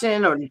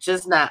publishing or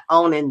just not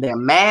owning their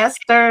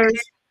masters?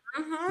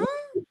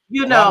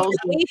 You know,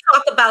 we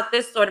talk about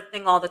this sort of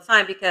thing all the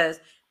time because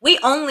we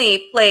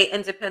only play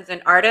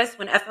independent artists.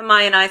 When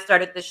FMI and I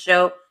started this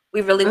show,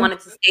 we really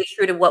wanted to stay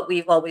true to what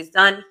we've always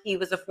done. He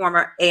was a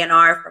former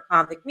A&R for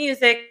Convict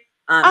Music.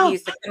 He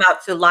used to come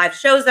out to live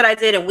shows that I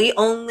did, and we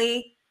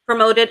only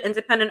promoted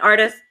independent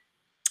artists.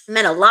 And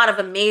then a lot of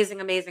amazing,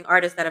 amazing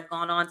artists that have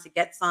gone on to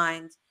get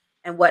signed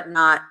and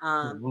whatnot.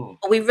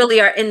 But we really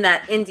are in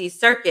that indie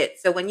circuit.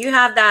 So when you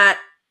have that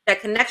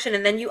connection,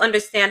 and then you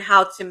understand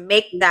how to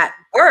make that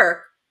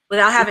work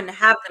without having to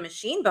have the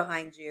machine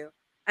behind you.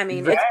 I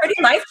mean, it's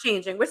pretty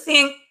life-changing. We're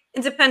seeing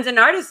independent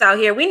artists out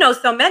here. We know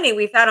so many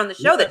we've had on the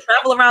show that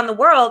travel around the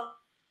world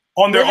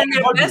on their living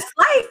their best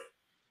life.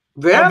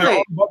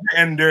 Really?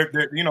 And they're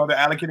you know, they're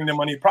allocating their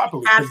money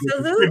properly.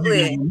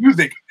 Absolutely.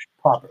 Music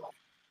properly.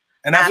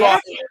 And that's why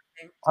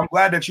I'm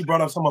glad that you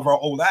brought up some of our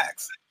old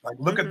acts. Like,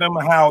 look at them,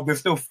 how they're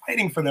still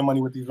fighting for their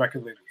money with these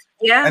record labels.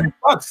 Yeah. And it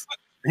sucks.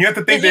 And you have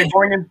to think they're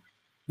going in,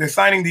 they're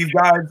signing these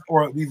guys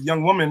or these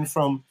young women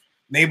from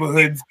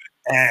neighborhoods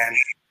and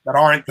that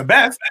aren't the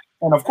best.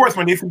 And of course,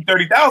 when they see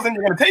 30,000,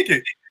 you're going to take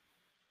it.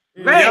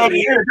 Right.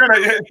 You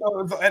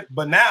know,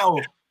 but now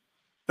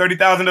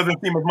 30,000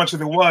 doesn't seem as much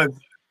as it was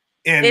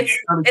in it's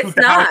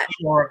not.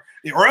 or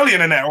earlier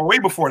than that, or way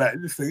before that.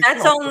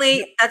 That's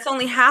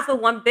only half of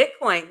one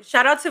Bitcoin.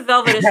 Shout out to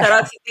Velvet and shout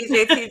out to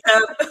DJ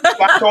T-Dub.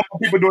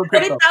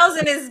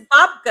 30,000 is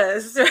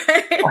babkas,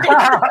 right?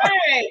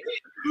 Right.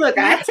 Look,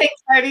 I take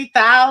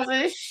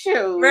 30,000.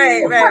 Shoot.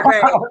 Right.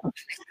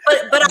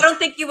 But I don't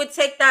think you would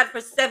take that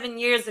for 7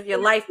 years of your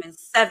life and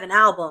 7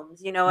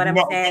 albums. You know what I'm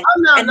saying?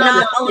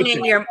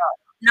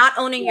 Not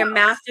owning your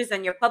masters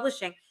and your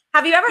publishing.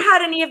 Have you ever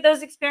had any of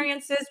those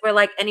experiences where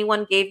like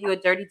anyone gave you a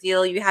dirty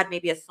deal? You had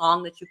maybe a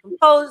song that you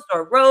composed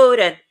or wrote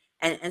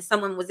and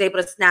someone was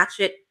able to snatch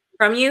it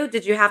from you?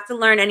 Did you have to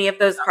learn any of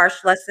those harsh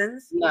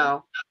lessons?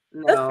 No.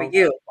 Good for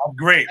you.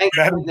 Great.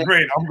 That is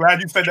great. I'm glad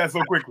you said that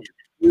so quickly.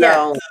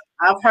 No,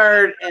 I've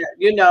heard,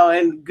 you know,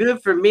 and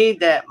good for me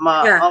that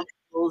my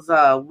uncle's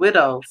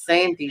widow,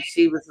 Sandy,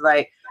 she was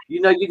like,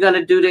 you know, you're going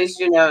to do this.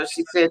 You know,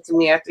 she said to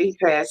me after he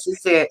passed, she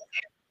said,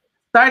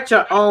 start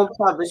your own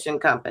publishing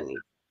company.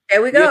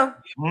 There we go.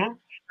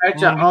 Start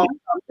your own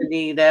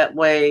company. That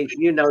way,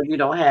 you know, you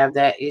don't have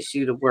that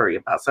issue to worry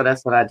about. So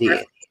that's what I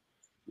did.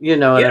 You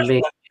know what I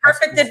mean?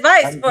 Perfect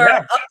advice for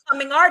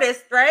upcoming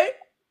artists, right?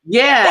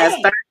 Yeah,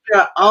 start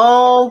your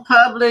own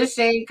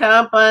publishing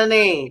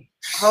company.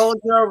 Hold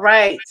your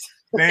rights.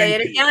 Say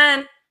it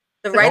again.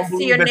 The rights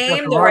to your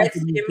name, the rights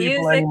to your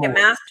music, your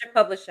master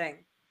publishing.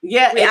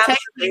 Yeah, it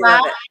takes a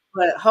lot,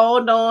 but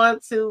hold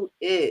on to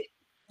it.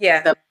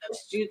 Yeah. The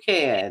best you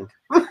can.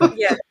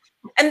 Yeah.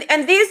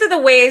 And these are the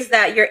ways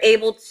that you're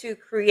able to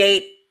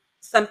create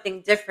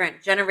something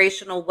different,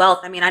 generational wealth.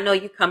 I mean, I know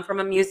you come from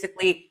a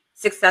musically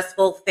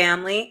successful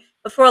family,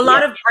 but for a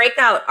lot of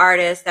breakout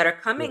artists that are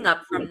coming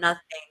up from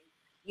nothing,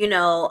 you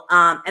know,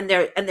 and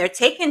they're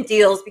taking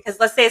deals because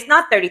let's say it's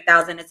not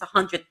 30,000, it's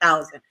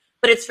 100,000,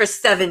 but it's for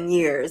 7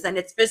 years and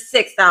it's for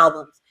 6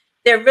 albums.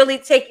 They're really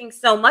taking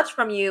so much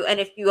from you. And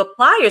if you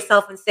apply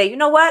yourself and say, you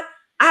know what,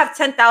 I have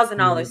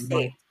 $10,000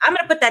 saved. I'm going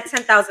to put that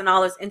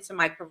 $10,000 into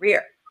my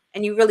career.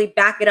 And you really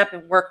back it up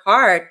and work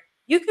hard,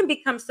 you can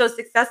become so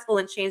successful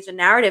and change the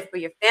narrative for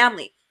your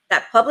family.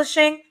 That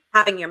publishing,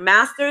 having your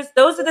masters,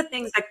 those are the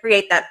things that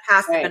create that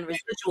passive and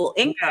residual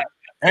income.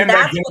 And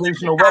that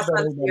generational wealth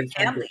to your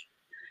family.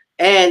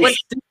 And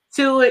stick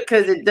to it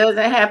because it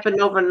doesn't happen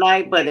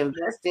overnight, but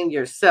invest in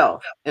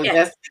yourself.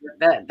 Invest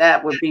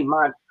that would be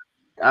my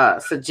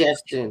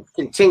suggestion.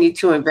 Continue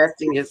to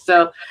invest in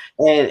yourself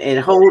and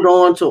hold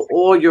on to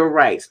all your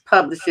rights,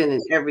 publishing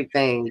and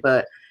everything.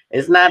 But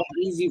it's not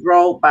an easy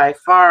road by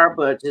far,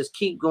 but just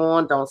keep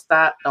going. Don't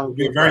stop. Don't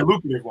be a very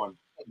lucrative one.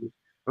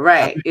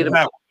 Right.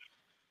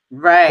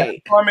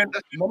 Right. Carmen,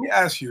 let me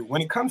ask you,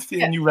 when it comes to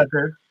your new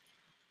record,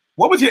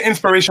 what was your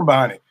inspiration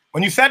behind it?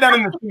 When you sat down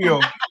in the studio,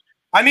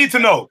 I need to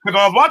know. Because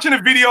when I was watching the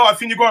video, I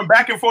seen you going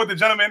back and forth with the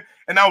gentleman,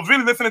 and I was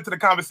really listening to the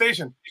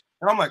conversation.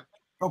 And I'm like,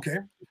 okay,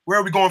 where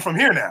are we going from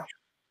here now?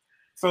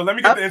 So let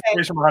me get the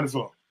inspiration behind this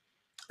song.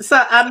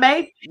 So I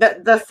made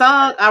the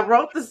song, I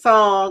wrote the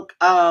song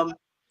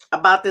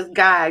about this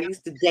guy I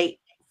used to date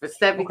for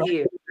 7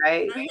 years,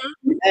 right?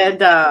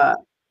 And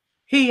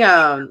he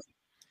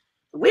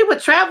we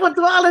would travel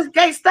through all this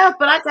gay stuff,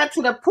 but I got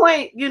to the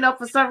point, you know,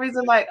 for some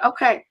reason, like,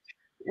 okay,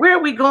 where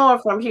are we going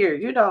from here?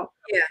 You know?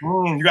 Yeah.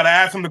 You gotta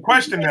ask him the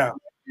question now.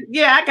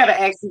 Yeah, I gotta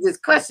ask you this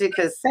question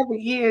because 7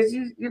 years,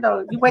 you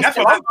know, you wasted. That's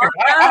what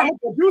I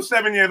looked at you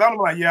 7 years. I'm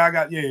like,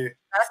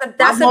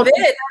 that's a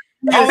bit.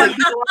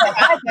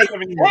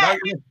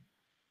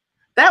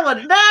 That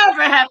would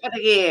never happen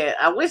again.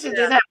 I wish it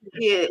didn't happen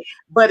again,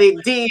 but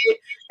it did,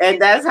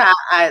 and that's how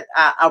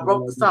I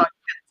wrote the song.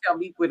 Tell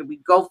me where do we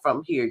go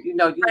from here? You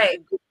know, you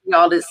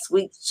all this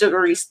sweet,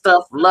 sugary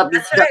stuff,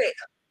 lovely stuff,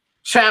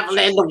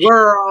 traveling the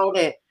world,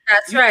 and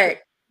that's right.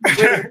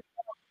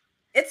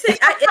 It's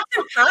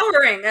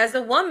empowering as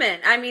a woman.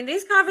 I mean,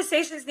 these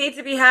conversations need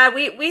to be had.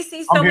 We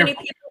see so many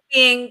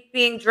people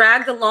being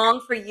dragged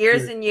along for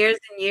years and years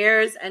and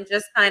years, and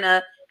just kind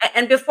of.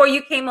 And before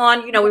you came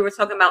on, you know, we were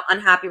talking about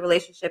unhappy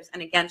relationships,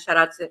 and again, shout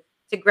out to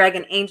Greg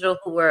and Angel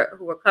who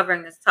were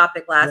covering this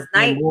topic last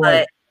night.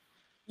 But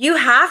you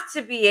have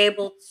to be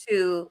able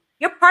to.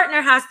 Your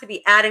partner has to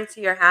be adding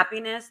to your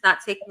happiness, not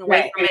taking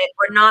away from it,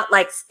 or not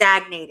like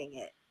stagnating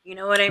it. You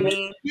know what I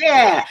mean?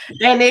 Yeah,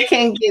 and it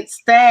can get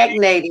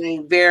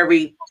stagnating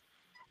very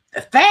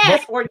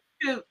fast, or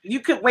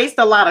you could waste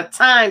a lot of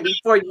time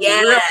before you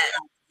realize.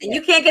 And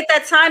you can't get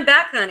that time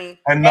back, honey.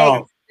 I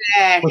know.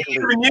 Exactly.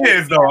 For 7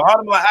 years, though,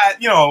 I'm like,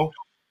 you know,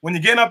 when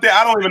you're getting up there,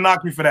 I don't even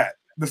knock you for that.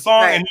 The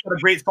song, and you got a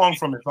great song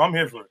from it, so I'm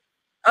here for it.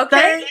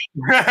 Okay.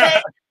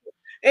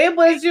 It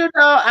was, you know,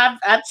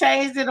 I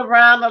changed it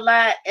around a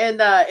lot in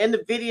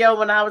the video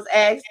when I was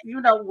asked,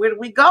 you know, where do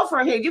we go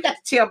from here? You got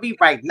to tell me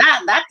right now,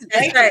 not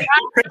today.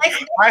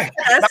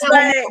 That's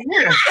right.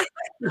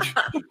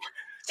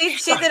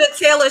 She did a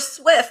Taylor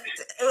Swift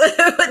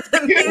with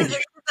the music.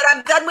 She said,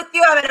 I'm done with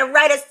you. I'm going to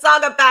write a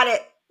song about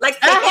it. Like,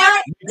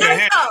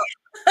 let's go.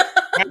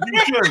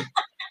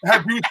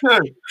 As you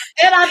should.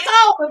 And I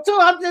told him too,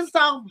 I'm just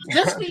song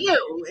just for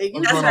you. And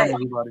you know,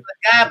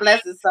 God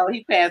bless his soul.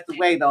 He passed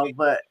away though,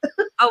 but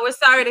we're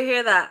sorry to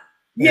hear that.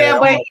 Yeah,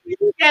 but he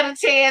got a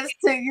chance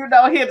to, you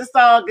know, hear the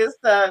song and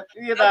stuff.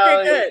 You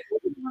know,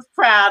 he was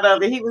proud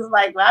of it. He was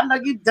like, "Well, I know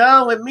you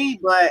done with me,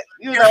 but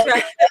you know,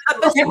 I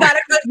bet you got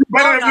a good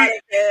song out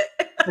of it."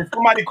 If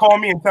somebody called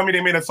me and tell me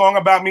they made a song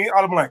about me,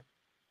 I'd be like,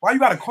 why you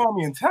gotta call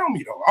me and tell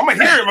me though? I'm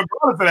gonna hear it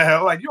regardless of the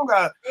hell. Like you don't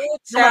gotta.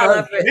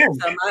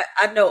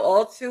 I know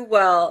all too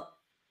well.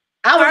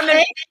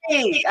 I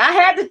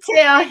had to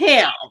tell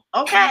him.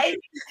 Okay.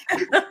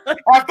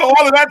 After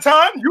all of that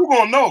time, you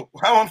gonna know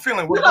how I'm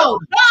feeling. You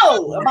don't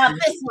know about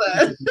this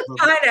one.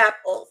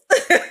 Pineapples.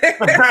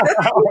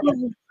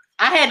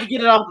 I had to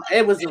get it off.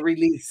 It was a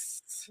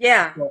release.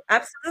 Yeah,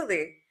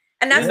 absolutely.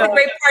 And that's the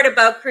great part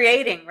about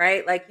creating,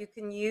 right? Like you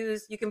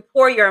can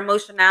pour your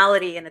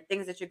emotionality and the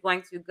things that you're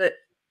going through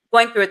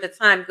at the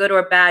time, good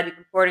or bad. You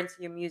can pour it into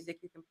your music.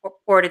 You can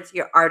pour it into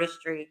your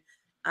artistry.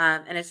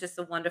 And it's just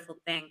a wonderful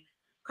thing.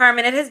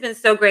 Carmen, it has been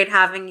so great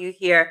having you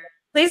here.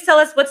 Please tell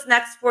us what's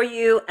next for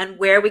you and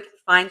where we can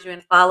find you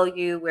and follow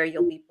you, where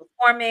you'll be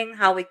performing,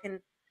 how we can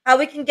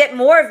get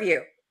more of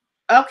you.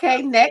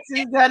 Okay, next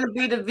is going to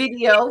be the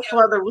video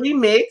for the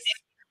remix.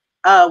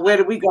 Where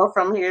do we go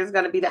from here? It's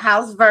going to be the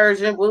house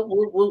version. With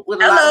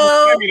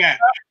Hello.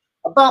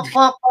 We'll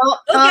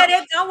get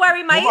it. Don't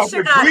worry,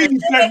 Maisha got it.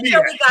 We'll make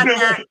sure we got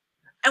that.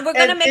 And we're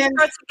going to make sure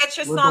to get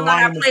your song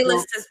on our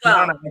playlist as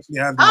well.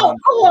 Oh,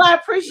 cool. I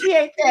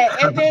appreciate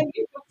that. And then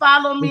you can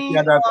follow me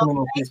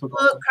on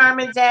Facebook,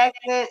 Carmen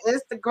Jackson,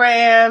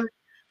 Instagram,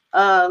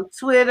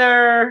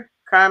 Twitter,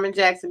 Carmen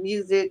Jackson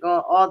Music,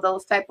 on all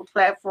those type of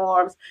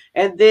platforms.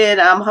 And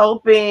then I'm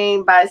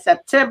hoping by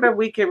September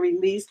we can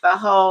release the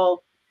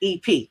whole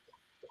EP.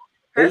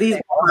 At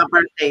least on my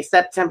birthday,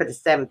 September the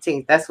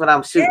 17th. That's what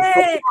I'm shooting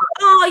for.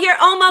 Oh, you're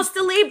almost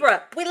a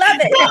Libra. We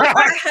love it.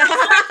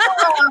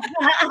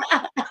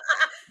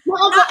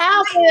 Uncle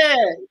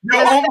Alvin.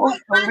 You're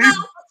almost a Libra.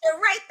 You're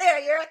right there.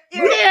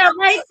 You're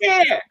right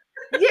there.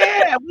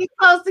 Yeah, we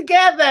close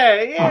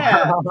together.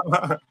 Yeah.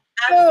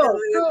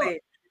 Absolutely.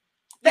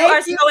 You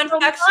are so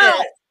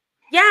infectious.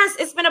 Yes,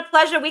 it's been a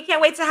pleasure. We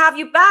can't wait to have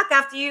you back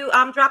after you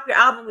drop your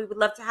album. We would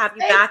love to have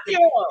you back. And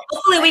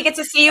hopefully we get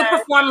to see you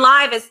perform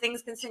live as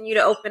things continue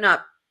to open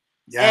up.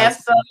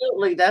 Yes.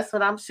 Absolutely. That's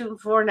what I'm shooting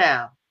for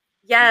now.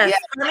 Yes.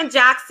 Carmen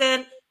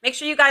Jackson. Make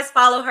sure you guys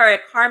follow her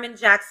at Carmen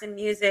Jackson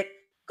Music.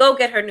 Go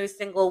get her new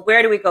single,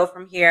 Where Do We Go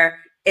From Here?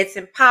 It's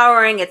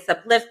empowering. It's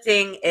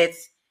uplifting.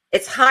 It's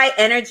high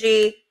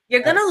energy.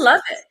 You're going to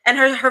love it. And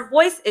her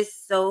voice is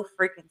so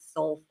freaking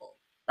soulful.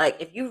 Like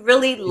if you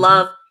really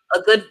love a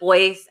good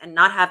voice and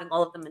not having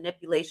all of the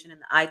manipulation in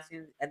the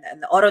iTunes and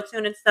the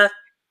auto-tune and stuff,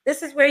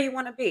 this is where you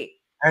want to be.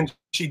 And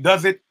she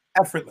does it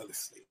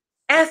effortlessly.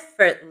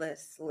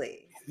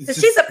 Effortlessly. So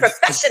she's a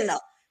professional.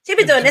 She's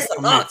been doing this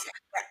a long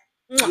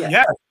time.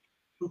 Yeah.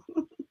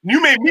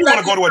 You made me want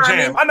to go to a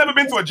jam. I've never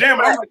been to a jam,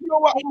 and I'm like, you know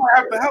what? I might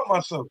have to help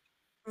myself.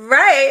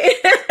 Right.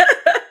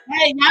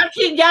 Hey,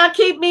 y'all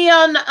keep me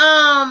on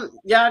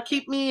y'all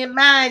keep me in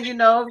mind, you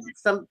know,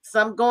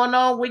 some going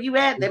on where you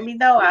at. Let me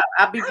know.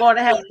 I'll be more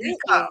than happy to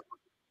come.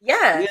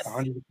 Yes.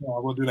 100%.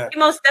 We'll do that. We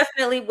most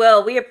definitely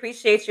will. We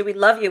appreciate you. We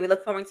love you. We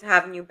look forward to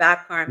having you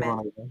back, Carmen.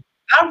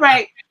 All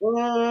right.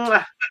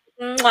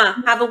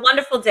 Have a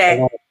wonderful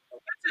day.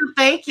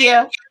 Thank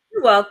you.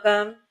 You're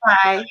welcome.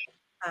 Bye.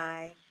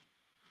 Bye.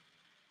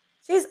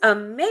 She's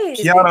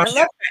amazing. Kiana. I love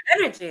her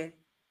energy.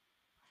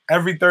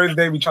 Every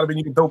Thursday, we try to bring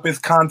you the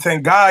dopest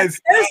content, guys.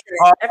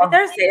 Every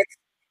Thursday.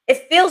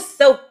 it feels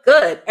so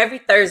good every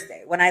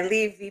Thursday when I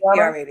leave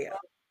VPR Radio.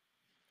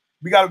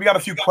 We got a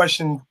few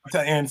questions to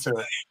answer.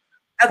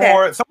 Okay.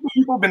 For some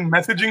people have been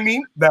messaging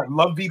me that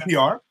love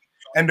VPR,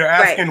 and they're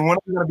asking when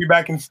are we going to be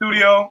back in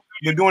studio.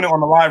 They're doing it on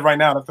the live right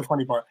now. That's the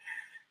funny part.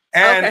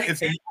 And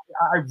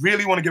I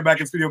really want to get back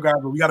in studio, guys,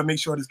 but we got to make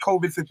sure this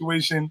COVID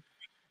situation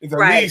is at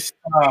least.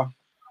 I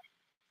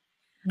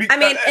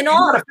mean, in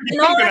all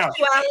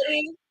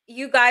actuality,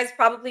 you guys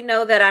probably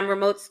know that I'm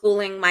remote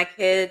schooling my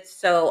kids,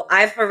 so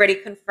I've already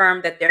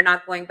confirmed that they're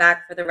not going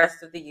back for the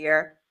rest of the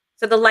year.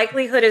 So the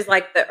likelihood is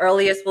like the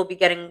earliest we'll be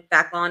getting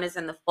back on is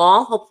in the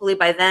fall. Hopefully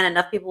by then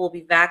enough people will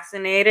be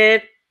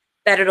vaccinated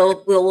that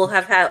we'll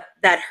have had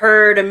that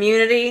herd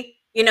immunity.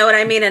 You know what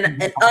I mean?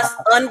 And us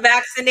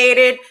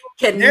unvaccinated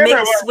can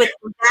mix with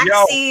the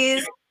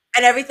vaccines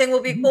and everything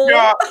will be cool.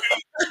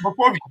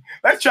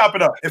 Let's chop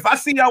it up. If I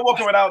see y'all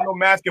walking without no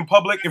mask in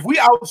public, if we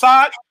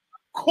outside,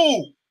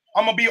 cool.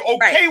 I'm gonna be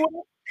okay with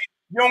it.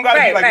 You don't gotta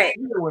be like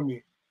here with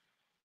me.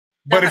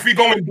 But if we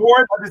go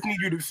indoors, I just need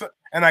you to.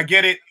 And I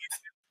get it.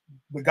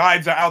 The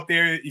guides are out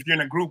there. If you're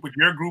in a group with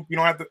your group, you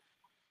don't have to.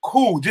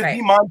 Cool. Just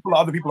be mindful of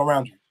other people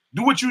around you.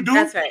 Do what you do.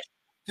 That's right.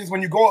 Just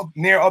when you go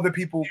near other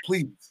people,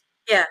 please.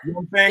 Yeah. You know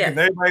what I'm saying? Because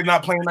everybody's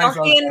not playing nice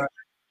outside.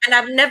 And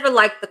I've never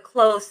liked the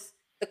close.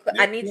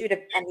 I need you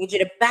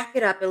to back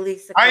it up at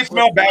least. I ain't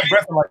smelled bad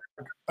breath in like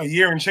a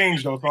year and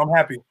change though, so I'm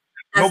happy.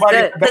 That's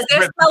good because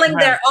they're smelling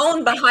their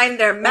own behind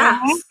their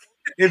masks.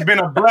 It's been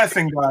a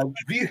blessing, guys.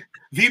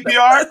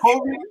 VPR,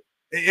 COVID,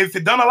 it's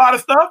done a lot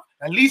of stuff.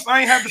 At least I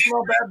ain't have to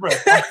smell bad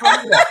breath.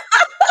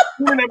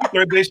 Every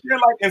Thursday, share,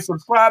 like, and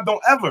subscribe.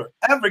 Don't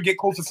ever get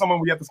close to someone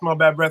where you have to smell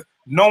bad breath.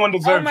 No one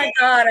deserves it. Oh my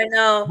God, I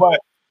know.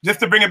 But just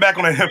to bring it back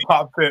on a hip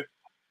hop tip,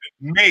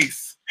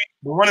 Mace,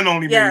 the one and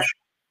only Mace,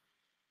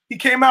 he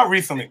came out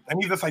recently,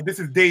 and he's just like, this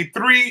is day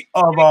 3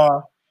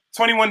 of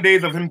 21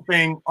 days of him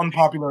saying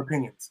unpopular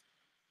opinions.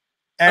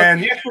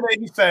 And yesterday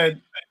he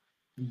said,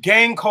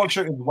 gang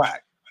culture is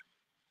whack.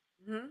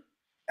 Mm-hmm.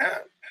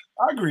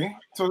 I agree.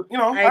 So,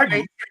 I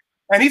agree.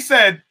 And he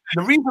said,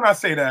 the reason I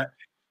say that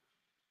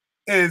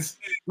is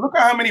look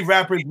at how many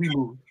rappers we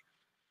lose.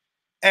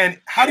 And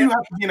how do you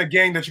have to be in a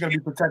gang that you're going to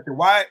be protected?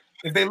 Why,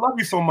 if they love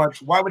you so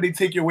much, why would they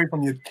take you away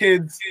from your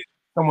kids,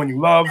 someone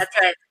you love,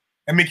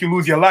 and make you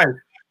lose your life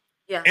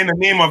in the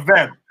name of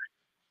them?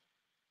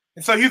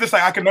 And so he's just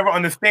like, I can never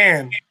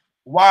understand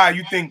why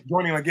you think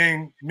joining a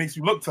gang makes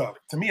you look tough.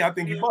 To me, I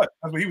think you butt.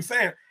 That's what he was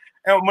saying.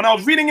 And when I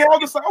was reading it, I was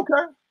just like,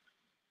 okay.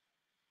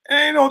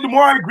 And the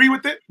more I agree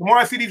with it, the more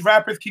I see these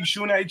rappers keep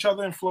shooting at each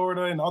other in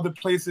Florida and other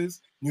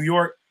places, New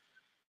York.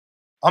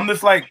 I'm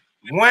just like,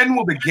 when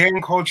will the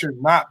gang culture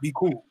not be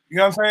cool? You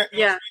know what I'm saying?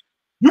 Yeah.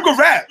 You can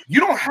rap. You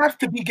don't have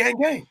to be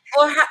gang.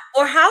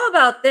 Or how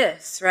about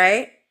this,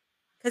 right?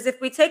 Because if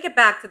we take it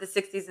back to the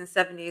 60s and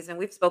 70s, and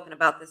we've spoken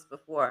about this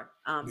before,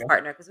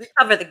 partner, because we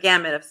cover the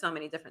gamut of so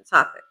many different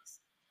topics.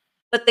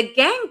 But the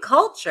gang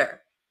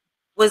culture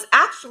was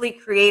actually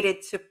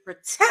created to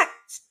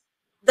protect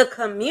the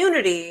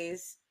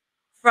communities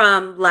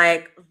from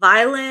like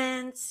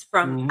violence,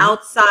 from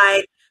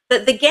outside.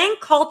 The gang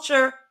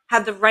culture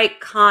had the right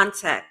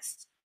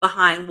context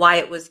behind why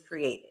it was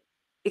created.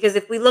 Because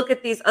if we look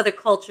at these other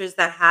cultures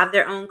that have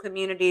their own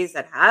communities,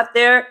 that have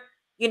their,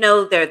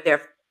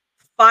 their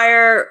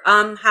fire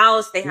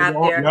house, they have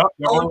their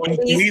own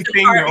police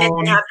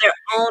department, they have their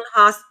own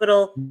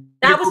hospital.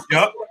 That was the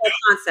whole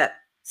concept.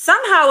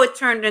 Somehow it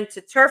turned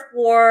into turf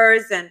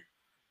wars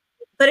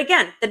but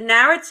again, the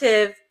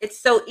narrative, it's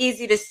so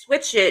easy to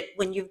switch it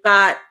when you've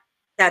got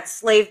that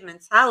slave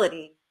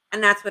mentality.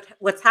 And that's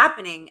what's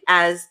happening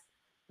as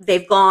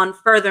they've gone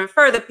further and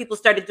further. People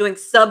started doing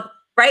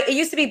right? It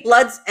used to be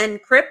Bloods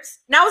and Crips.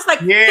 Now it's like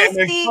 50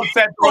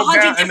 to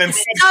 100 different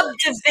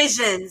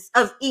subdivisions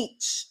of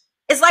each.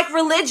 It's like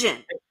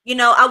religion.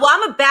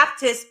 I'm a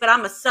Baptist, but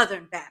I'm a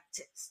Southern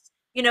Baptist.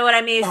 You know what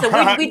I mean? So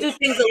we do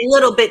things a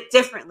little bit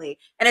differently.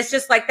 And it's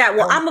just like that.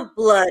 Well, I'm a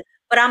Blood,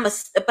 but I'm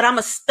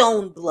a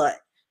Stone Blood.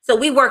 So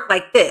we work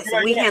like this,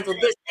 and we handle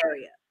this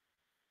area.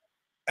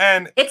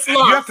 And it's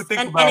lost, you have to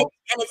think about,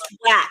 and it's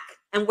whack.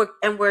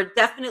 And we're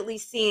definitely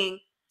seeing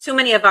too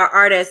many of our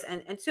artists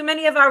and too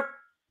many of our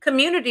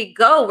community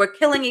go. We're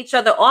killing each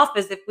other off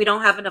as if we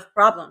don't have enough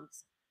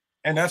problems.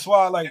 And that's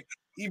why, like,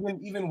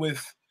 even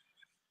with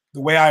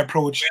the way I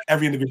approach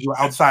every individual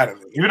outside of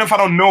it, even if I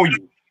don't know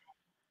you,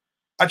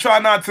 I try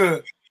not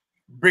to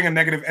bring a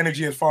negative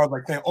energy as far as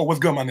like saying, "Oh, what's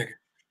good, my nigga?"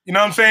 You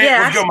know what I'm saying?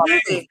 Yeah, what's good, my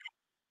nigga?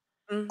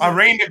 I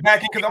reined it back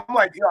in because I'm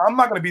like, I'm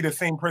not gonna be the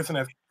same person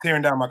that's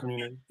tearing down my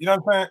community. You know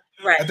what I'm saying?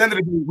 Right. At the end of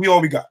the day, we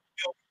all we got.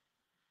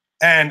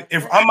 And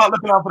if I'm not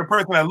looking out for the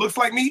person that looks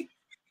like me,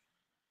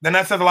 then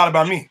that says a lot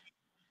about me.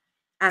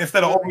 Absolutely.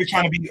 Instead of always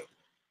trying to be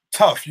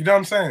tough. You know what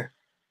I'm saying?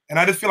 And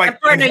I just feel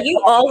like, partner,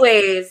 you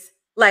always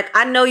like,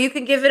 I know you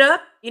can give it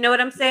up. You know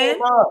what I'm saying?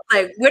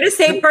 Like, we're the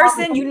same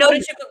person. You know that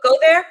you could go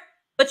there,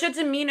 but your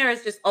demeanor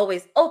is just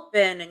always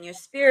open, and your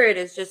spirit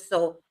is just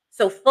so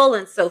full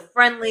and so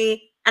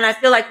friendly. And I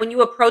feel like when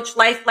you approach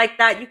life like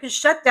that, you can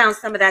shut down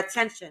some of that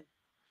tension,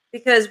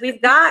 because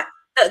we've got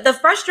the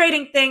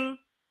frustrating thing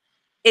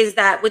is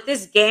that with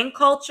this gang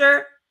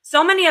culture,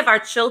 so many of our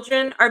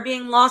children are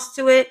being lost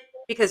to it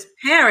because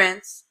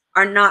parents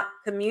are not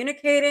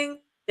communicating,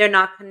 they're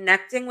not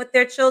connecting with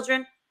their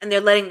children, and they're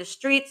letting the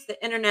streets,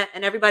 the internet,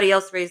 and everybody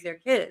else raise their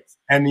kids.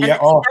 And yeah,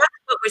 that's what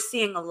we're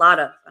seeing a lot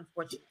of,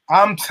 unfortunately.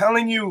 I'm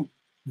telling you,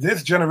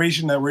 this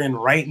generation that we're in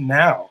right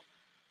now,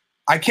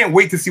 I can't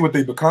wait to see what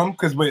they become,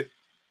 because with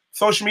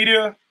social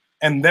media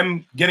and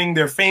them getting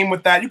their fame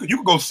with that, you could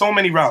go so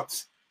many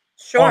routes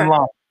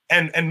online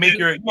and make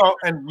your,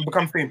 and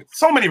become famous.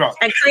 So many routes.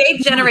 And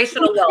create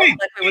generational wealth, like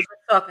we were just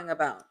talking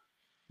about.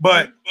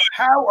 But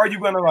how are you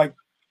going to, like,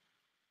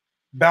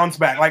 bounce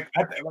back? Like,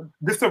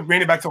 this to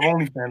bring it back to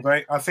OnlyFans,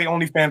 right? I say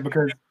OnlyFans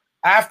because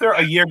after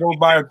a year goes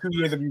by or 2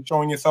 years of you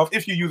showing yourself,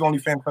 if you use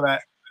OnlyFans for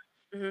that,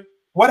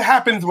 what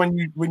happens when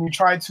you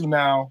try to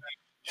now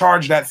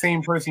charge that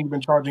same person you've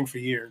been charging for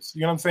years?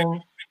 You know what I'm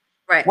saying?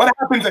 Right. What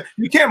happens?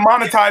 You can't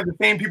monetize the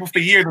same people for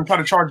years and try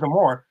to charge them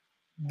more.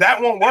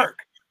 That won't work.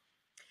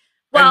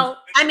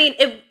 Well, I mean,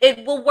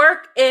 it will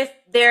work if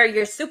they're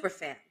your super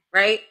fan,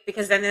 right?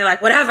 Because then they're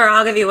like, whatever,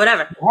 I'll give you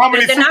whatever. But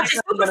if they're not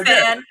your super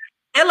fan,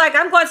 they're like,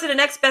 I'm going to the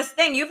next best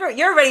thing. You're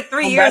already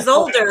 3 years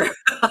older.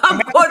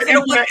 I'm going to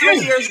the one 3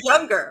 years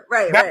younger.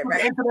 Right, That's what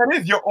the internet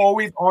is. You're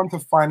always on to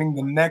finding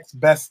the next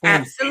best thing.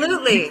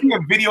 Absolutely. You see a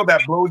video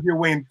that blows your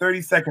way in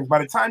 30 seconds. By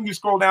the time you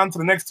scroll down to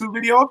the next 2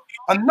 videos,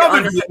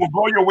 another video will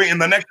blow your way in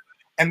the next,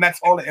 and that's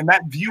all. And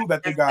that view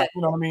that they got,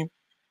 you know what I mean?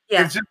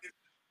 Yeah. It's just,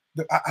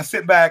 I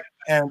sit back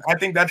and I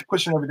think that's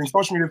pushing everything.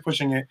 Social media is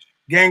pushing it.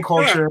 Gang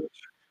culture.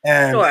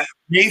 And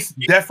Mase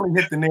definitely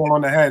hit the nail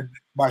on the head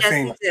by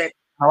saying that.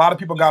 A lot of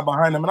people got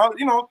behind him, and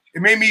it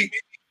made me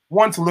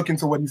want to look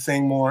into what he's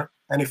saying more,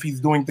 and if he's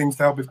doing things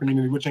to help his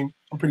community, which I'm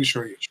pretty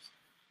sure he is.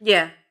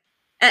 Yeah,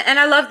 and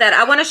I love that.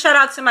 I want to shout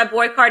out to my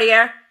boy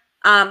Cartier.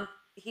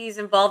 He's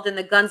involved in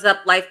the Guns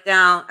Up, Life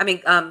Down. I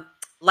mean,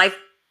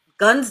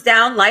 Guns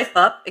Down, Life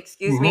Up.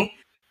 Excuse me,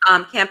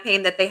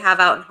 campaign that they have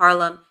out in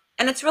Harlem,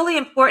 and it's really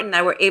important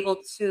that we're able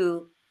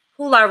to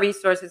pool our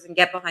resources and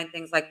get behind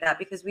things like that,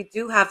 because we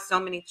do have so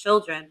many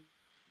children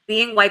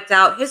being wiped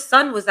out. His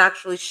son was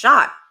actually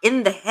shot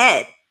in the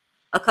head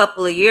a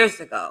couple of years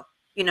ago,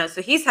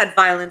 so he's had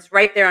violence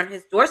right there on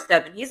his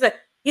doorstep, and he's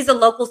a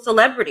local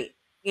celebrity,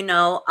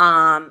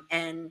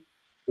 and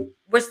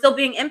we're still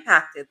being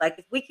impacted. Like,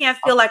 if we can't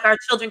feel like our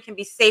children can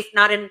be safe,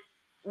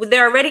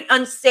 they're already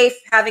unsafe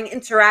having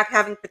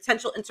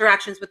potential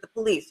interactions with the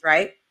police,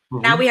 right?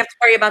 Now we have to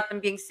worry about them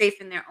being safe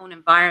in their own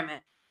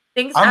environment.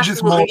 I'm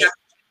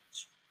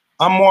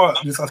more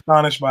just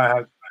astonished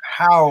by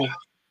how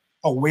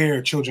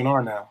aware children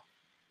are now.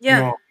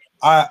 Yeah.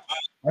 I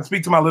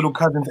speak to my little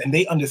cousins and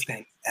they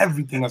understand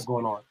everything that's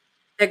going on.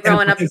 They're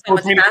growing up so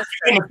much faster.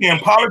 They understand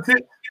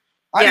politics.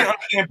 I didn't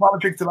understand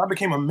politics till I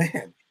became a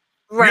man.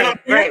 Right.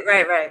 They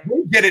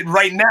get it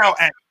right now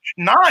at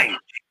 9.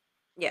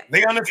 Yeah.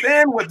 They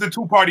understand what the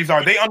two parties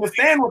are. They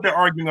understand what they're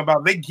arguing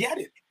about. They get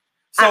it.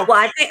 So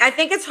I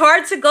think it's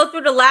hard to go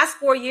through the last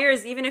 4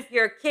 years, even if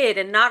you're a kid,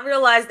 and not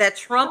realize that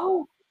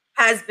Trump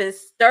has been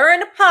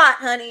stirring the pot,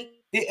 honey.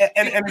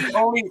 And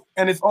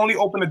it's only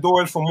opened the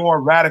doors for more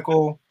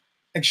radical,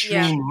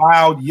 extreme,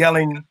 loud,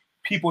 yelling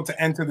people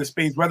to enter the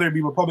space, whether it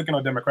be Republican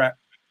or Democrat.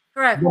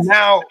 Correct. But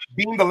now,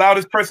 being the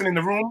loudest person in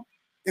the room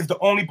is the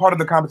only part of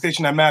the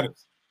conversation that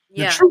matters.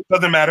 Yeah. The truth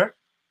doesn't matter.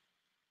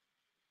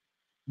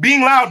 Being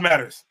loud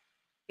matters.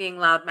 Being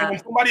loud matters. And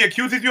when somebody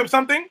accuses you of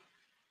something,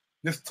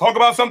 just talk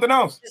about something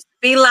else. Just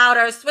be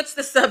louder. Switch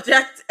the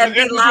subject and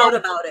be loud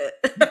about it.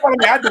 You're telling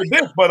me I did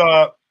this,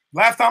 but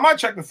last time I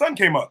checked, the sun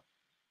came up.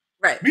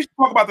 Right. We should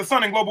talk about the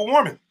sun and global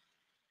warming.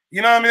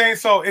 You know what I mean?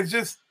 So it's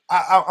just,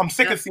 I'm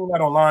sick of seeing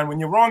that online. When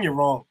you're wrong, you're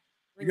wrong.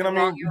 You know what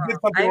I mean? You did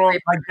something wrong,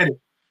 I get it.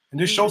 And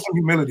just show some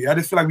humility. I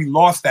just feel like we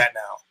lost that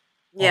now.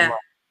 Yeah.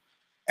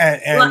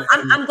 Well,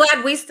 I'm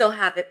glad we still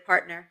have it,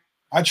 partner.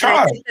 I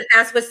try. I think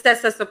that's what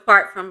sets us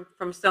apart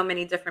from so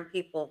many different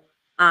people.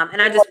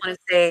 And I just want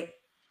to say,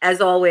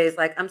 as always,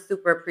 like, I'm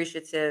super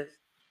appreciative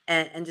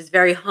and just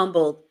very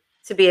humbled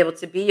to be able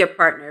to be your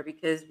partner,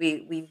 because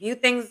we view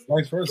things,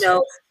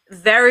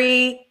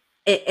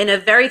 in a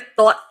very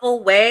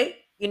thoughtful way.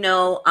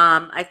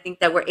 I think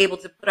that we're able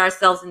to put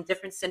ourselves in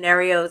different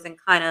scenarios and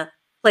kind of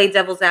play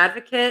devil's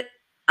advocate.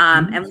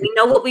 And we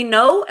know what we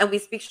know, and we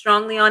speak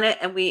strongly on it,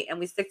 and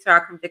we stick to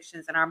our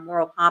convictions and our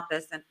moral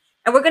compass. And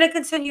we're going to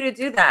continue to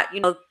do that.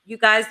 You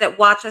guys that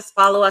watch us,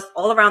 follow us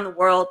all around the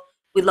world.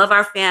 We love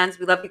our fans.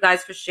 We love you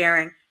guys for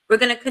sharing. We're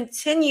going to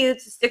continue to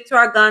stick to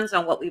our guns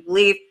on what we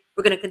believe.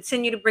 We're going to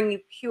continue to bring you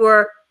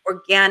pure,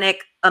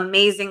 organic,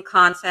 amazing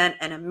content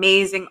and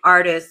amazing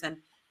artists and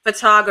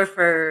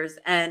photographers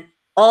and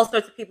all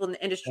sorts of people in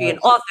the industry, and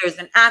authors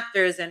and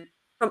actors and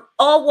from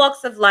all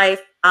walks of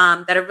life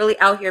that are really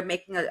out here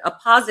making a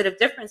positive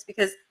difference,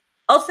 because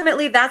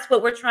ultimately that's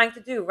what we're trying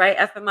to do, right?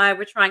 FMI,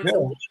 we're trying to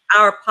leave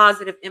our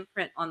positive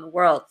imprint on the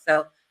world.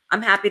 So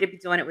I'm happy to be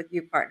doing it with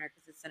you, partner,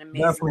 because it's an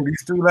amazing. Definitely.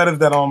 These 3 letters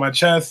that are on my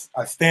chest,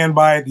 I stand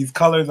by it. These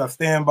colors, I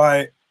stand by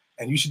it.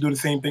 And you should do the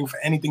same thing for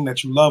anything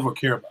that you love or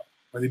care about.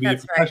 Whether it be your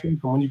profession,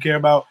 someone you care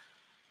about,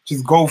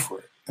 just go for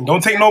it. And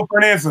don't take no for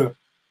an answer.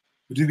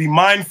 but to be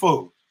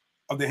mindful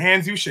of the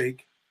hands you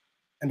shake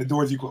and the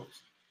doors you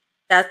close.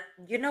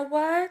 You know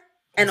what?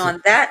 And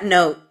on that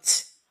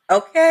note,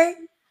 okay,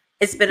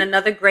 it's been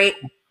another great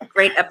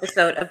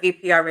episode of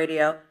VPR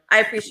Radio. I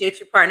appreciate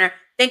you, partner.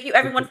 Thank you,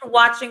 everyone, for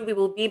watching. We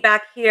will be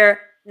back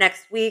here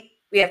next week.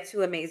 We have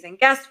 2 amazing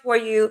guests for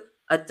you,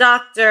 a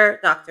doctor,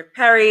 Dr.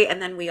 Perry,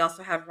 and then we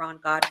also have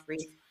Ron Godfrey,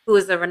 who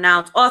is a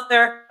renowned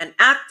author, an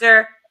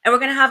actor, and we're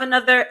going to have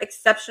another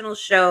exceptional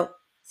show.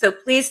 So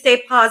please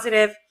stay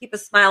positive, keep a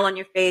smile on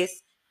your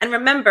face, and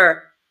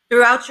remember,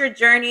 throughout your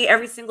journey,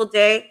 every single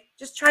day,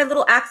 just try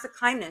little acts of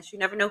kindness. You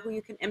never know who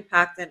you can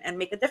impact and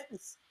make a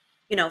difference,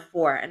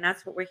 for, and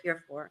that's what we're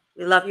here for.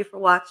 We love you for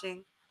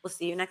watching. We'll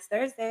see you next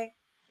Thursday.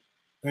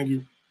 Thank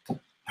you.